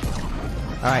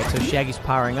 All right, so Shaggy's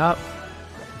powering up.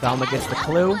 Velma gets the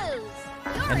clue.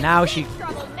 And now she...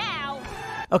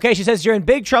 Okay, she says, you're in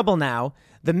big trouble now.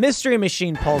 The mystery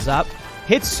machine pulls up,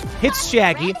 hits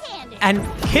Shaggy, and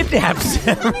kidnaps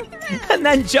him. And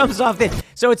then jumps off it.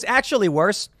 So it's actually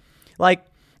worse. Like,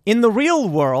 in the real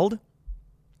world,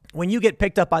 when you get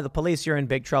picked up by the police, you're in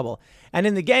big trouble. And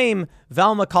in the game, in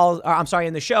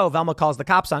the show, Velma calls the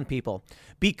cops on people.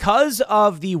 Because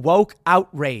of the woke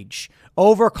outrage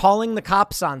over calling the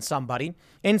cops on somebody,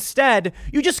 instead,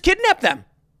 you just kidnap them.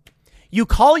 You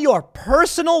call your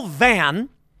personal van.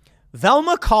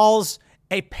 Velma calls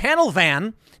a panel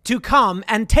van to come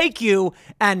and take you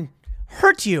and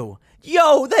hurt you.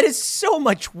 Yo, that is so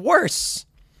much worse.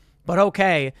 But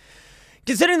okay.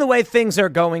 Considering the way things are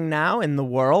going now in the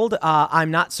world,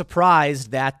 I'm not surprised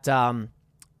that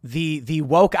the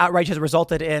woke outrage has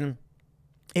resulted in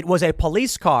it was a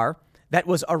police car that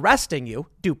was arresting you,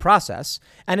 due process,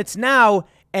 and it's now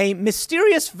a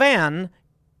mysterious van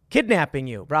kidnapping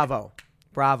you. Bravo.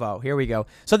 Bravo. Here we go.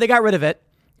 So they got rid of it.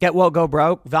 Get woke, go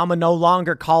broke. Velma no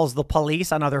longer calls the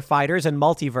police on other fighters in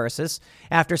Multiverses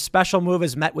after special move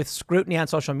is met with scrutiny on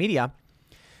social media.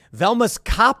 Velma's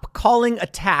cop calling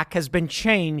attack has been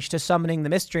changed to summoning the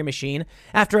mystery machine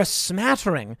after a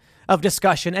smattering of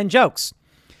discussion and jokes.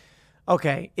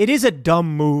 Okay, it is a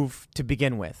dumb move to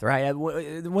begin with, right?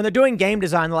 When they're doing game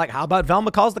design, they're like, how about Velma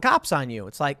calls the cops on you?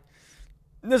 It's like,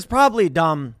 This is probably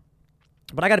dumb,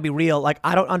 but I got to be real. Like,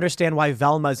 I don't understand why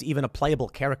Velma's even a playable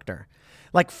character.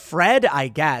 Like, Fred, I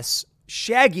guess.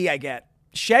 Shaggy, I get.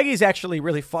 Shaggy's actually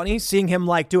really funny. Seeing him,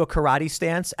 like, do a karate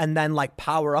stance and then, like,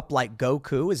 power up like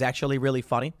Goku is actually really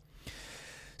funny.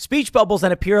 Speech bubbles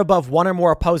then appear above one or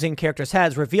more opposing characters'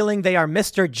 heads, revealing they are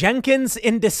Mr. Jenkins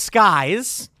in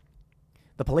disguise.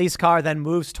 The police car then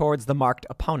moves towards the marked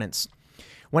opponents.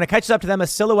 When it catches up to them, a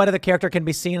silhouette of the character can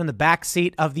be seen in the back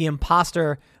seat of the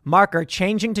imposter marker,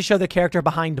 changing to show the character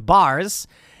behind bars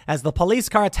as the police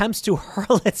car attempts to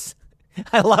hurl its...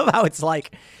 I love how it's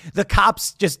like the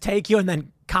cops just take you and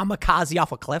then kamikaze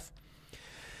off a cliff.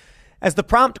 As the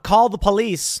prompt "call the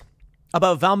police"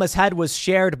 about Velma's head was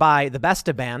shared by the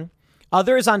Bestaban,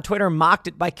 others on Twitter mocked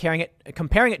it by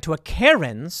comparing it to a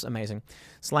Karen's, amazing,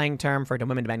 slang term for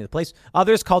women demanding the police.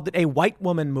 Others called it a white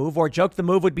woman move or joked the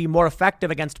move would be more effective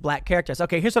against black characters.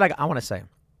 Okay, here's what I want to say.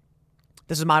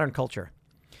 This is modern culture.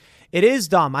 It is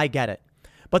dumb, I get it.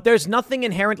 But there's nothing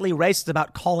inherently racist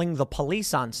about calling the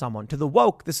police on someone. To the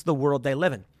woke, this is the world they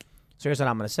live in. So here's what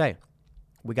I'm going to say.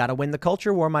 We got to win the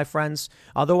culture war, my friends.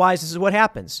 Otherwise, this is what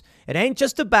happens. It ain't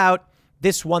just about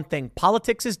this one thing.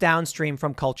 Politics is downstream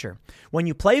from culture. When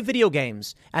you play video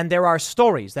games and there are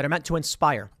stories that are meant to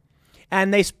inspire,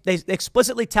 and they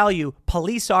explicitly tell you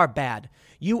police are bad,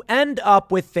 you end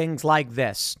up with things like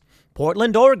this.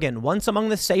 Portland, Oregon, once among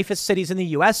the safest cities in the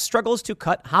U.S., struggles to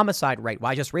cut homicide rate.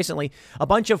 Why, just recently, a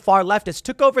bunch of far leftists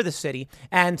took over the city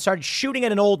and started shooting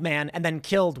at an old man and then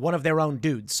killed one of their own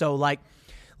dudes. So, like,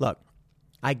 look,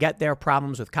 I get their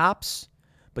problems with cops,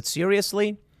 but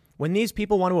seriously, when these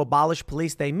people want to abolish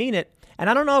police, they mean it. And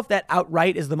I don't know if that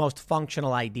outright is the most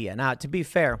functional idea. Now, to be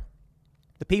fair,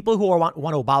 the people who want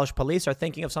to abolish police are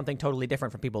thinking of something totally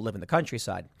different from people who live in the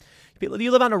countryside.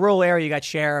 You live on a rural area, you got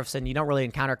sheriffs, and you don't really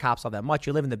encounter cops all that much.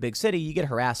 You live in the big city, you get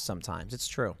harassed sometimes. It's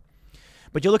true.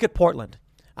 But you look at Portland.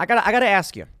 I gotta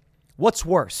ask you, what's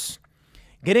worse?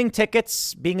 Getting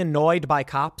tickets, being annoyed by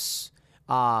cops,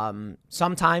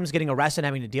 sometimes getting arrested and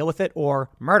having to deal with it, or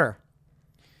murder?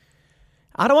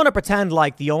 I don't want to pretend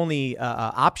like the only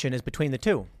option is between the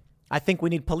two. I think we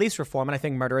need police reform, and I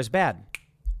think murder is bad.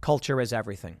 Culture is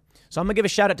everything. So I'm going to give a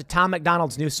shout out to Tom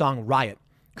McDonald's new song, Riot.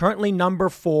 Currently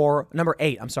number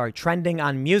 8, trending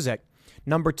on music.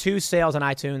 Number 2 sales on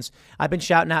iTunes. I've been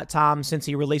shouting out Tom since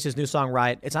he released his new song,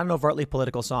 Riot. It's not an overtly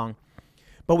political song,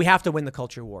 but we have to win the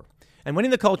culture war. And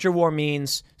winning the culture war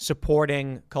means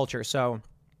supporting culture. So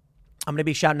I'm going to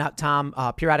be shouting out Tom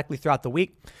periodically throughout the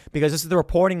week because this is the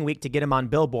reporting week to get him on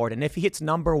Billboard. And if he hits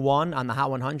number 1 on the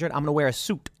Hot 100, I'm going to wear a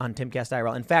suit on Timcast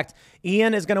IRL. In fact,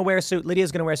 Ian is going to wear a suit. Lydia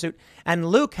is going to wear a suit. And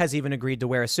Luke has even agreed to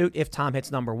wear a suit if Tom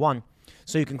hits number 1.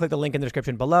 So you can click the link in the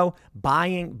description below,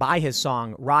 buy his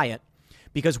song, Riot,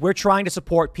 because we're trying to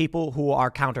support people who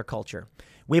are counterculture.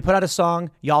 We put out a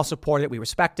song. Y'all support it. We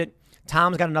respect it.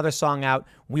 Tom's got another song out.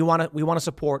 We want to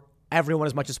support everyone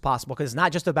as much as possible because it's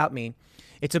not just about me.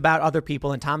 It's about other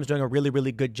people, and Tom's doing a really,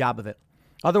 really good job of it.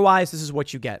 Otherwise, this is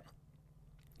what you get.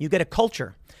 You get a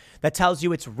culture that tells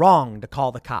you it's wrong to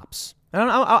call the cops.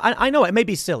 I know it may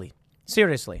be silly.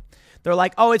 Seriously. They're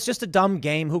like, oh, it's just a dumb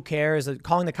game. Who cares?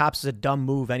 Calling the cops is a dumb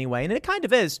move anyway. And it kind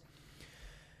of is.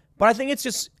 But I think it's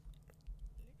just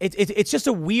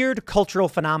a weird cultural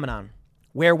phenomenon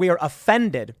where we are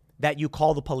offended that you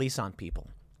call the police on people.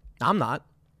 I'm not.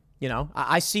 You know,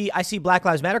 I see Black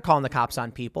Lives Matter calling the cops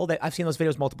on people. I've seen those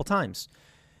videos multiple times.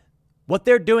 What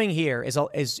they're doing here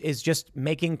is just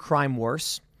making crime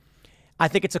worse. I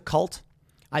think it's a cult.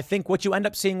 I think what you end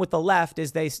up seeing with the left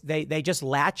is they just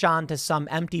latch on to some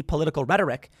empty political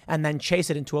rhetoric and then chase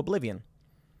it into oblivion.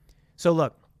 So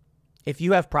look, if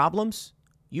you have problems,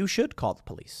 you should call the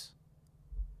police.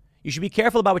 You should be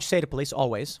careful about what you say to police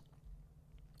always.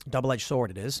 Double-edged sword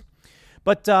it is.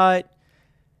 But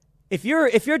If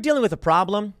you're dealing with a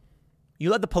problem, you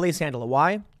let the police handle it.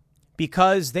 Why?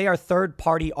 Because they are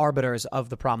third-party arbiters of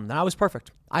the problem. And I was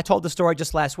perfect. I told the story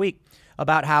just last week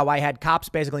about how I had cops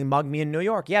basically mug me in New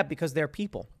York. Yeah, because they're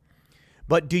people.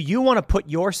 But do you want to put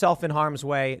yourself in harm's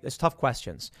way? There's tough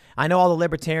questions. I know all the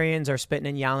libertarians are spitting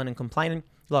and yelling and complaining.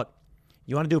 Look,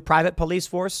 you want to do a private police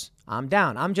force? I'm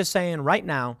down. I'm just saying right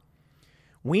now,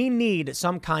 we need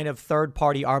some kind of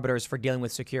third-party arbiters for dealing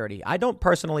with security. I don't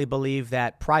personally believe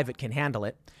that private can handle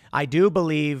it. I do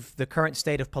believe the current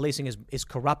state of policing is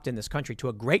corrupt in this country to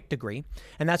a great degree.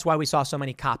 And that's why we saw so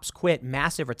many cops quit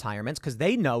massive retirements, because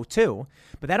they know too.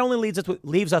 But that only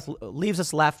leaves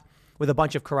us left with a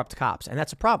bunch of corrupt cops. And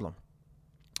that's a problem.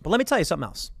 But let me tell you something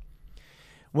else.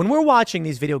 When we're watching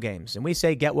these video games and we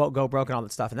say get woke, go broke and all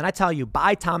that stuff, and then I tell you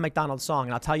buy Tom McDonald's song,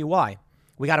 and I'll tell you why.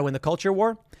 We got to win the culture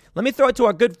war. Let me throw it to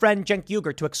our good friend Cenk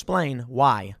Uygur to explain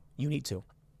why you need to.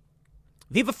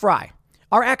 Viva Fry,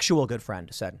 our actual good friend,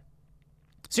 said,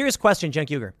 serious question, Cenk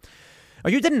Uygur. Are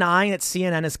you denying that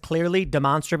CNN is clearly,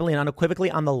 demonstrably, and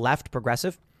unequivocally on the left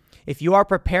progressive? If you are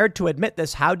prepared to admit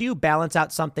this, how do you balance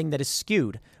out something that is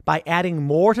skewed by adding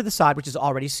more to the side which is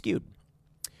already skewed?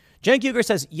 Cenk Uygur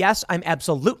says, yes, I'm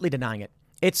absolutely denying it.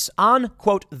 It's on,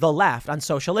 quote, the left on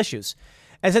social issues,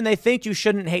 as in they think you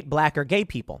shouldn't hate black or gay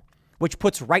people, which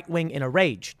puts right wing in a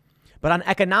rage. But on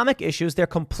economic issues, they're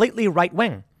completely right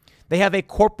wing. They have a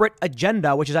corporate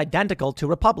agenda which is identical to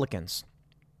Republicans.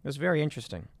 It was very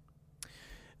interesting.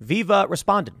 Viva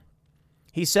responded.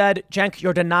 He said, Cenk,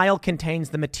 your denial contains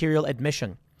the material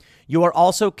admission. You are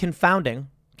also conflating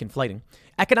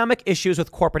economic issues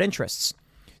with corporate interests.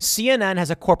 CNN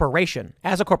as a corporation,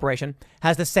 has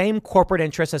the same corporate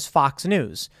interests as Fox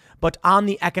News, but on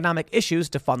the economic issues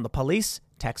to fund the police,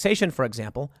 taxation, for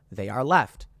example, they are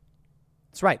left.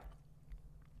 That's right.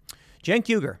 Cenk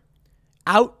Uygur,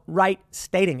 outright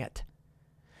stating it.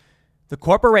 The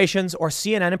corporations, or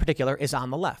CNN in particular, is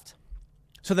on the left.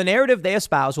 So the narrative they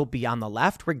espouse will be on the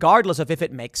left, regardless of if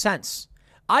it makes sense.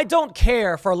 I don't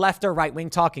care for left or right wing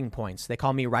talking points. They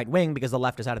call me right wing because the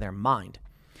left is out of their mind.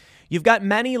 You've got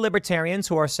many libertarians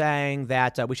who are saying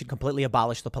that we should completely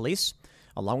abolish the police,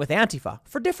 along with Antifa,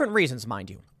 for different reasons, mind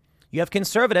you. You have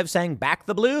conservatives saying back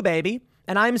the blue, baby.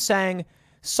 And I'm saying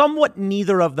somewhat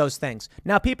neither of those things.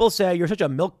 Now, people say you're such a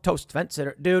milquetoast fence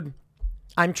sitter. Dude,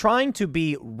 I'm trying to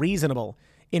be reasonable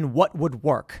in what would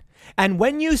work. And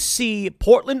when you see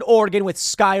Portland, Oregon with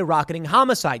skyrocketing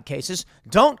homicide cases,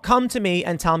 don't come to me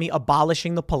and tell me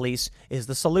abolishing the police is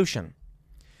the solution.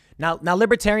 Now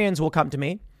libertarians will come to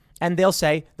me and they'll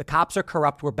say the cops are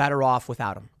corrupt. We're better off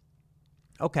without them.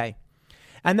 Okay.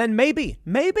 And then maybe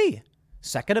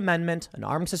Second Amendment, an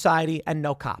armed society, and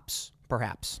no cops,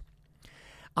 perhaps.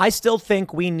 I still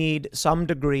think we need some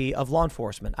degree of law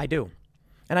enforcement. I do.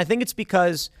 And I think it's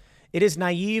because it is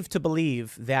naive to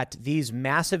believe that these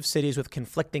massive cities with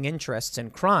conflicting interests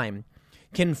and crime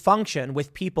can function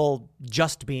with people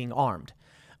just being armed.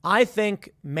 I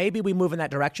think maybe we move in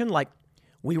that direction, like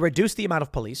we reduce the amount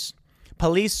of police.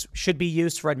 Police should be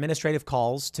used for administrative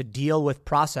calls to deal with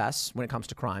process when it comes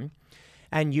to crime.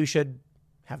 And you should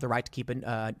have the right to keep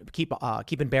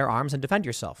and bear arms and defend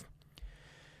yourself.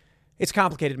 It's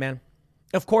complicated, man.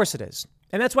 Of course it is.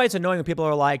 And that's why it's annoying when people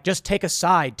are like, just take a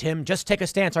side, Tim. Just take a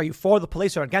stance. Are you for the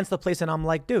police or against the police? And I'm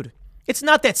like, dude, it's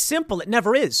not that simple. It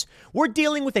never is. We're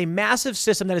dealing with a massive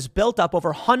system that is built up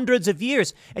over hundreds of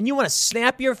years. And you want to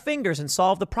snap your fingers and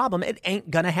solve the problem. It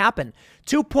ain't going to happen.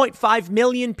 2.5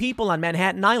 million people on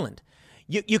Manhattan Island.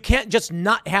 You can't just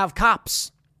not have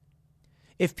cops.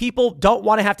 If people don't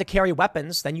want to have to carry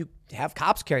weapons, then you have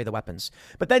cops carry the weapons.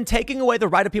 But then taking away the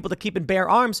right of people to keep and bear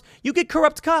arms, you get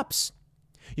corrupt cops.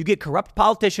 You get corrupt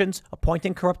politicians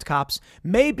appointing corrupt cops.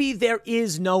 Maybe there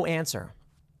is no answer.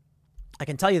 I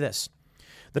can tell you this.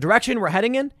 The direction we're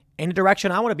heading in ain't a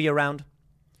direction I want to be around.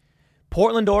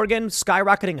 Portland, Oregon,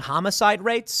 skyrocketing homicide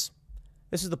rates.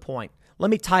 This is the point.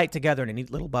 Let me tie it together in a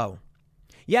neat little bow.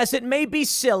 Yes, it may be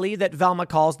silly that Velma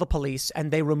calls the police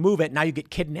and they remove it. Now you get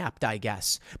kidnapped, I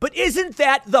guess. But isn't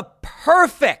that the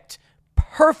perfect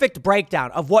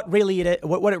breakdown of what it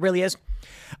really is?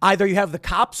 Either you have the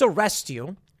cops arrest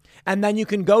you, and then you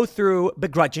can go through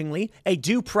begrudgingly a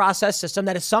due process system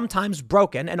that is sometimes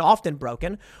broken and often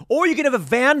broken, or you can have a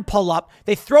van pull up,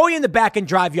 they throw you in the back and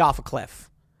drive you off a cliff.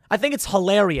 I think it's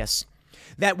hilarious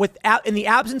that in the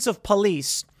absence of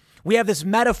police, we have this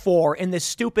metaphor in this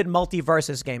stupid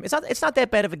multiverses game. It's not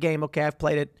that bad of a game, okay? I've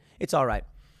played it. It's all right.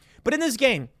 But in this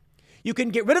game, you can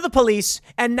get rid of the police,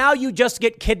 and now you just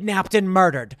get kidnapped and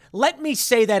murdered. Let me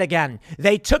say that again.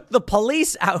 They took the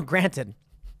police out. Granted,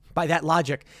 by that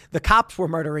logic, the cops were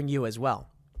murdering you as well.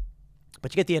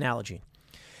 But you get the analogy.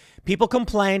 People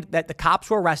complained that the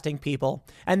cops were arresting people,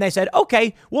 and they said,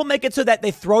 okay, we'll make it so that they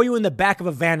throw you in the back of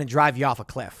a van and drive you off a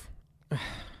cliff.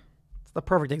 It's the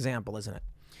perfect example, isn't it?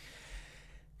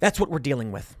 That's what we're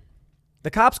dealing with. The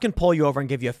cops can pull you over and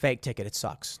give you a fake ticket. It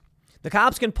sucks. The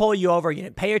cops can pull you over, you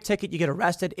didn't pay your ticket, you get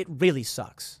arrested. It really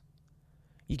sucks.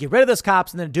 You get rid of those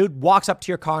cops, and then a dude walks up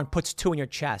to your car and puts 2 in your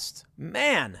chest.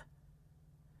 Man,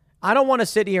 I don't want to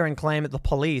sit here and claim that the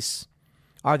police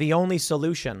are the only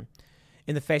solution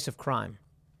in the face of crime.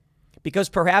 Because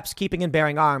perhaps keeping and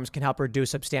bearing arms can help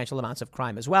reduce substantial amounts of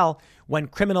crime as well when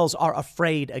criminals are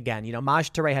afraid again. You know,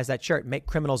 Maj Touré has that shirt, make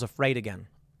criminals afraid again.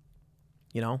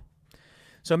 You know?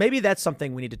 So maybe that's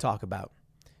something we need to talk about.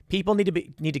 People need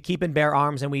to keep and bear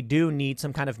arms, and we do need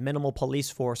some kind of minimal police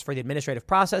force for the administrative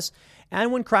process.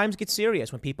 And when crimes get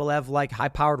serious, when people have like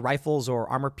high-powered rifles or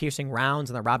armor-piercing rounds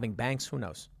and they're robbing banks, who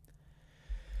knows?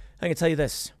 I can tell you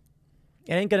this.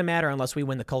 It ain't going to matter unless we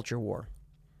win the culture war.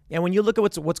 And when you look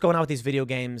at what's going on with these video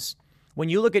games, when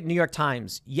you look at New York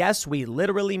Times, yes, we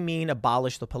literally mean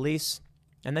abolish the police.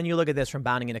 And then you look at this from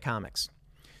Bounding into Comics.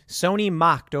 Sony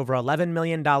mocked over $11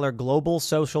 million global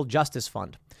social justice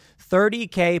fund.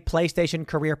 30K PlayStation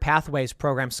Career Pathways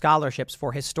program scholarships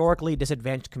for historically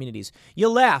disadvantaged communities. You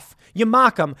laugh, you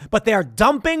mock them, but they are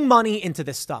dumping money into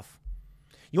this stuff.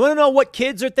 You want to know what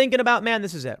kids are thinking about? Man,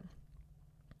 this is it.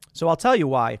 So I'll tell you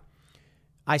why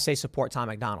I say support Tom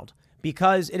MacDonald.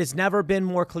 Because it has never been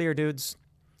more clear, dudes.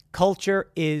 Culture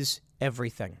is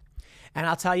everything. And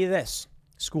I'll tell you this.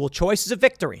 School choice is a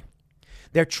victory.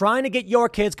 They're trying to get your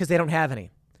kids because they don't have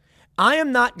any. I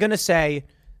am not going to say,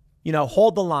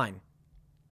 hold the line.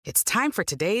 It's time for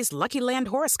today's Lucky Land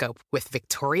horoscope with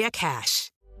Victoria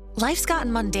Cash. Life's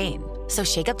gotten mundane, so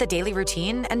shake up the daily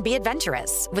routine and be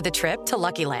adventurous with a trip to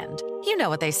Lucky Land. You know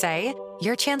what they say,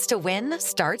 your chance to win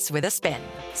starts with a spin.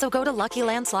 So go to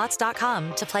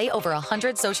LuckyLandSlots.com to play over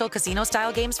 100 social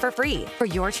casino-style games for free for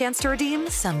your chance to redeem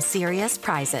some serious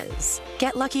prizes.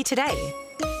 Get lucky today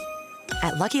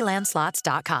at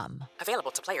LuckyLandSlots.com.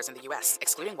 Available to players in the U.S.,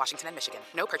 excluding Washington and Michigan.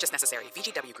 No purchase necessary.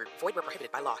 VGW Group. Void where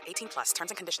prohibited by law. 18+.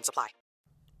 Terms and conditions apply.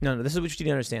 No, this is what you need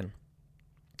to understand.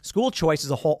 School choice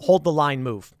is a hold the line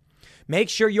move. Make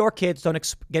sure your kids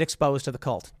don't get exposed to the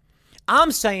cult.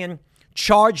 I'm saying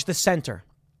charge the center.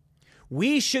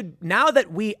 We should, now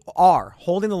that we are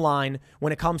holding the line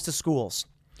when it comes to schools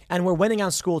and we're winning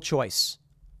on school choice,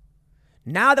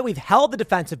 now that we've held the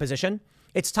defensive position,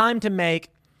 it's time to make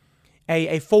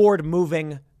a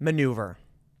forward-moving maneuver.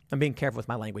 I'm being careful with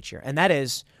my language here. And that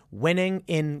is winning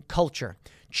in culture,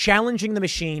 challenging the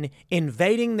machine,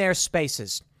 invading their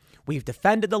spaces. We've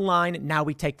defended the line. Now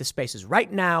we take the spaces.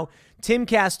 Right now,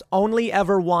 Timcast Only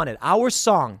Ever Wanted, our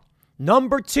song,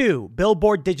 number 2,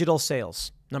 Billboard digital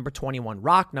sales. Number 21,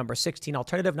 rock. Number 16,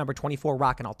 alternative. Number 24,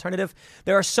 rock and alternative.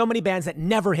 There are so many bands that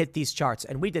never hit these charts,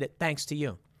 and we did it thanks to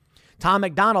you. Tom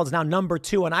MacDonald is now number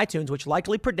 2 on iTunes, which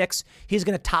likely predicts he's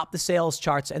going to top the sales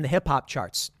charts and the hip-hop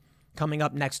charts coming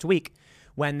up next week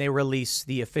when they release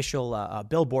the official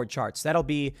Billboard charts. That'll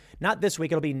be not this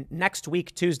week. It'll be next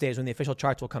week, Tuesdays, when the official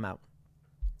charts will come out.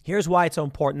 Here's why it's so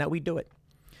important that we do it.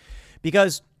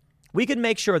 Because we can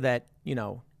make sure that,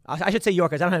 I should say your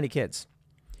kids. I don't have any kids.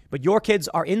 But your kids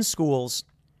are in schools.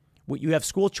 You have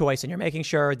school choice, and you're making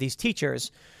sure these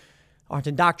teachers aren't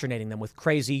indoctrinating them with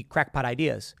crazy crackpot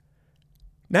ideas.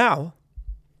 Now,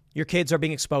 your kids are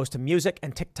being exposed to music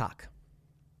and TikTok.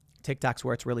 TikTok's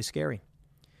where it's really scary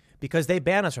because they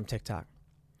ban us from TikTok.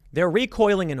 They're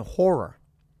recoiling in horror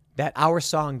that our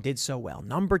song did so well.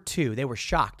 Number 2, they were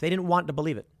shocked. They didn't want to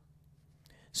believe it.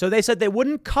 So they said they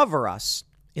wouldn't cover us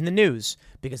in the news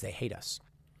because they hate us.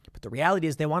 But the reality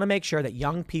is they want to make sure that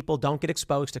young people don't get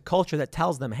exposed to culture that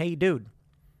tells them, hey, dude,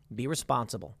 be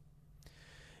responsible.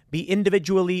 Be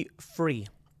individually free.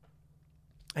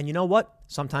 And you know what?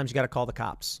 Sometimes you got to call the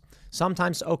cops.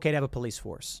 Sometimes it's okay to have a police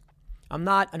force. I'm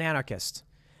not an anarchist.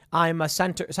 I'm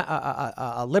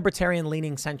a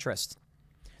libertarian-leaning centrist.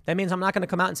 That means I'm not going to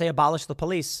come out and say abolish the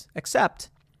police, except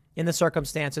in the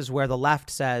circumstances where the left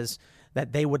says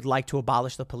that they would like to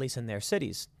abolish the police in their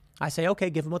cities. I say, okay,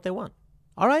 give them what they want.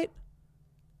 All right.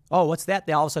 Oh, what's that?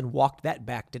 They all of a sudden walked that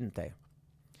back, didn't they?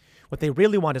 What they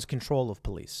really want is control of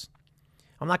police.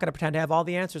 I'm not going to pretend to have all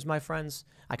the answers, my friends.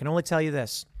 I can only tell you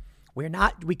this.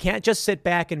 We can't just sit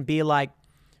back and be like,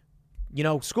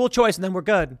 school choice and then we're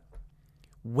good.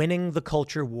 Winning the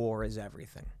culture war is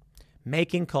everything.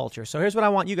 Making culture. So here's what I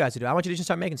want you guys to do. I want you to just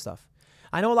start making stuff.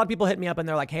 I know a lot of people hit me up and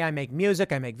they're like, hey, I make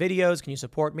music, I make videos. Can you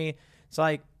support me? It's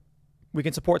like, we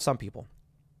can support some people.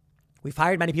 We've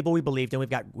hired many people we believed in.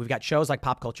 We've got shows like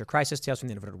Pop Culture Crisis, Tales from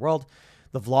the Inverted World.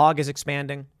 The vlog is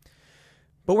expanding.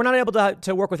 But we're not able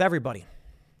to work with everybody.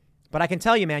 But I can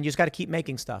tell you, man, you just got to keep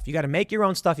making stuff. You got to make your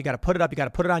own stuff. You got to put it up. You got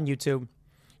to put it on YouTube.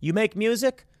 You make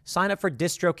music, sign up for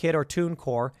DistroKid or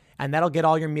TuneCore, and that'll get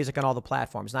all your music on all the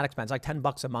platforms. Not expensive, like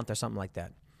 $10 a month or something like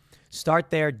that. Start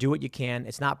there. Do what you can.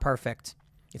 It's not perfect.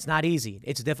 It's not easy.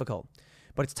 It's difficult.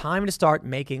 But it's time to start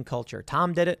making culture.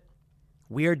 Tom did it.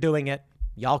 We're doing it.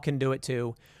 Y'all can do it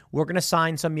too. We're going to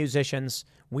sign some musicians.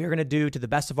 We're going to do to the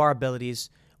best of our abilities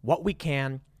what we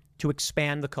can to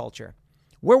expand the culture.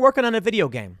 We're working on a video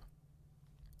game.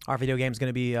 Our video game is going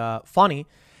to be funny,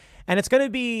 and it's going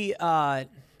to be,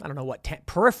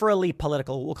 peripherally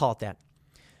political. We'll call it that.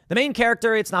 The main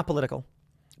character, it's not political,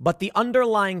 but the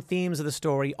underlying themes of the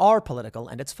story are political,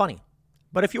 and it's funny.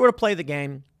 But if you were to play the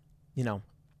game,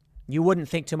 you wouldn't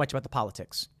think too much about the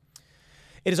politics.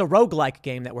 It is a roguelike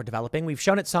game that we're developing. We've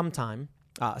shown it some time.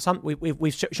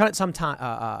 We've shown it some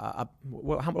time.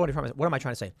 What am I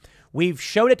trying to say? We've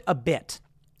showed it a bit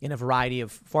in a variety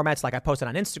of formats, like I posted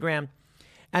on Instagram.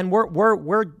 And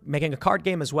we're making a card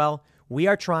game as well. We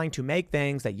are trying to make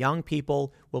things that young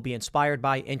people will be inspired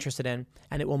by, interested in,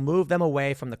 and it will move them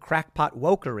away from the crackpot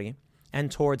wokery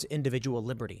and towards individual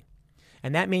liberty.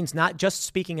 And that means not just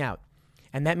speaking out.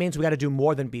 And that means we got to do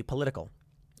more than be political.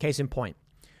 Case in point,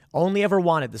 Only Ever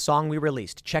Wanted, the song we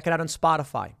released. Check it out on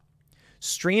Spotify.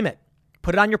 Stream it.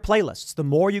 Put it on your playlists. The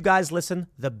more you guys listen,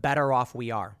 the better off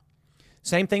we are.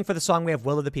 Same thing for the song we have,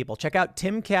 Will of the People. Check out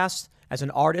Timcast as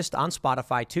an artist on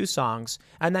Spotify, 2 songs,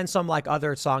 and then some like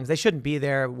other songs. They shouldn't be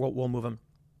there. We'll move them.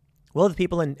 Will of the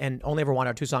People and Only Ever Wanted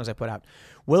are 2 songs I put out.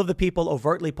 Will of the People,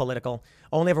 overtly political.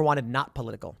 Only Ever Wanted, not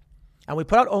political. And we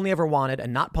put out Only Ever Wanted, a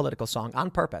not political song,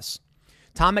 on purpose.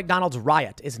 Tom MacDonald's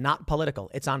Riot is not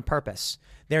political. It's on purpose.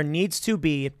 There needs to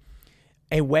be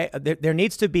a way. There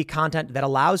needs to be content that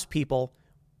allows people.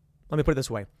 Let me put it this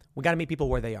way. We got to meet people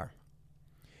where they are.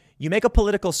 You make a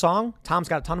political song. Tom's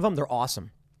got a ton of them. They're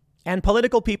awesome. And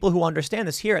political people who understand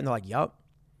this hear it and they're like, yup.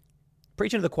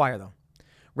 Preaching to the choir, though.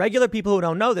 Regular people who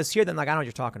don't know this hear, then like, I know what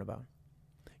you're talking about.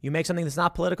 You make something that's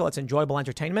not political. It's enjoyable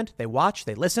entertainment. They watch.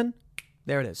 They listen.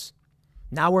 There it is.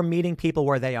 Now we're meeting people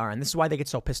where they are, and this is why they get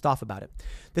so pissed off about it.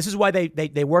 This is why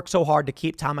they work so hard to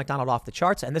keep Tom MacDonald off the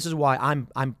charts, and this is why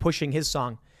I'm pushing his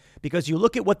song, because you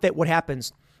look at what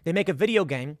happens. They make a video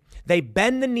game. They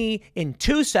bend the knee in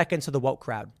 2 seconds to the woke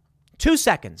crowd. 2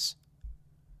 seconds.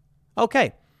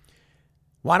 Okay.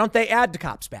 Why don't they add the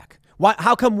cops back?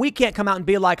 How come we can't come out and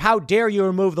be like, how dare you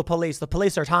remove the police? The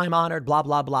police are time honored, blah,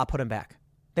 blah, blah, put them back.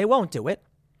 They won't do it.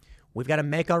 We've got to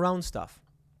make our own stuff.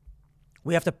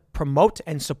 We have to promote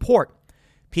and support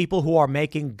people who are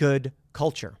making good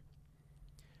culture.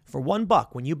 For $1,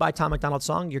 when you buy Tom MacDonald's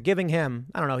song, you're giving him,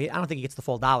 I don't think he gets the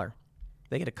full $1.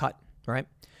 They get a cut, right?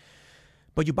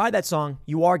 But you buy that song,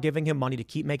 you are giving him money to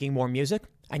keep making more music,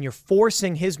 and you're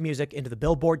forcing his music into the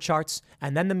Billboard charts,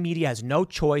 and then the media has no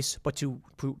choice but to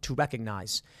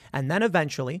recognize. And then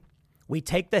eventually, we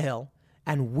take the hill,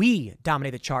 and we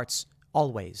dominate the charts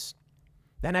always.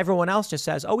 Then everyone else just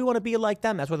says, oh, we want to be like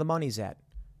them. That's where the money's at.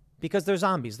 Because they're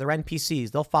zombies. They're NPCs.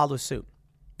 They'll follow suit.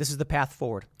 This is the path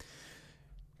forward.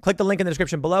 Click the link in the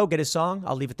description below. Get his song.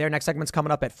 I'll leave it there. Next segment's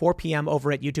coming up at 4 p.m.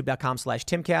 over at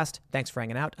youtube.com/Timcast. Thanks for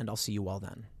hanging out, and I'll see you all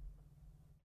then.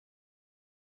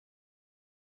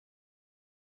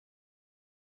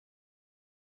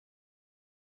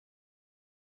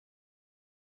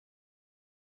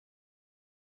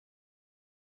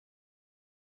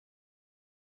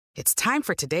 It's time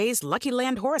for today's Lucky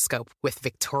Land horoscope with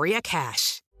Victoria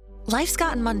Cash. Life's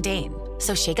gotten mundane,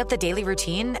 so shake up the daily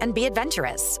routine and be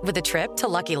adventurous with a trip to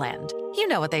Lucky Land. You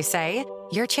know what they say,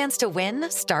 your chance to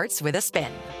win starts with a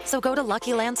spin. So go to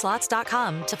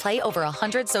LuckyLandSlots.com to play over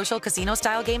 100 social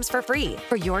casino-style games for free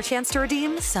for your chance to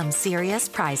redeem some serious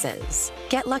prizes.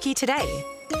 Get lucky today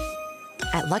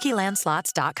at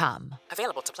LuckyLandSlots.com.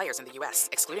 Available to players in the U.S.,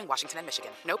 excluding Washington and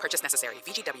Michigan. No purchase necessary.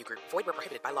 VGW Group. Void where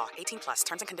prohibited by law. 18+.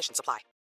 Terms and conditions apply.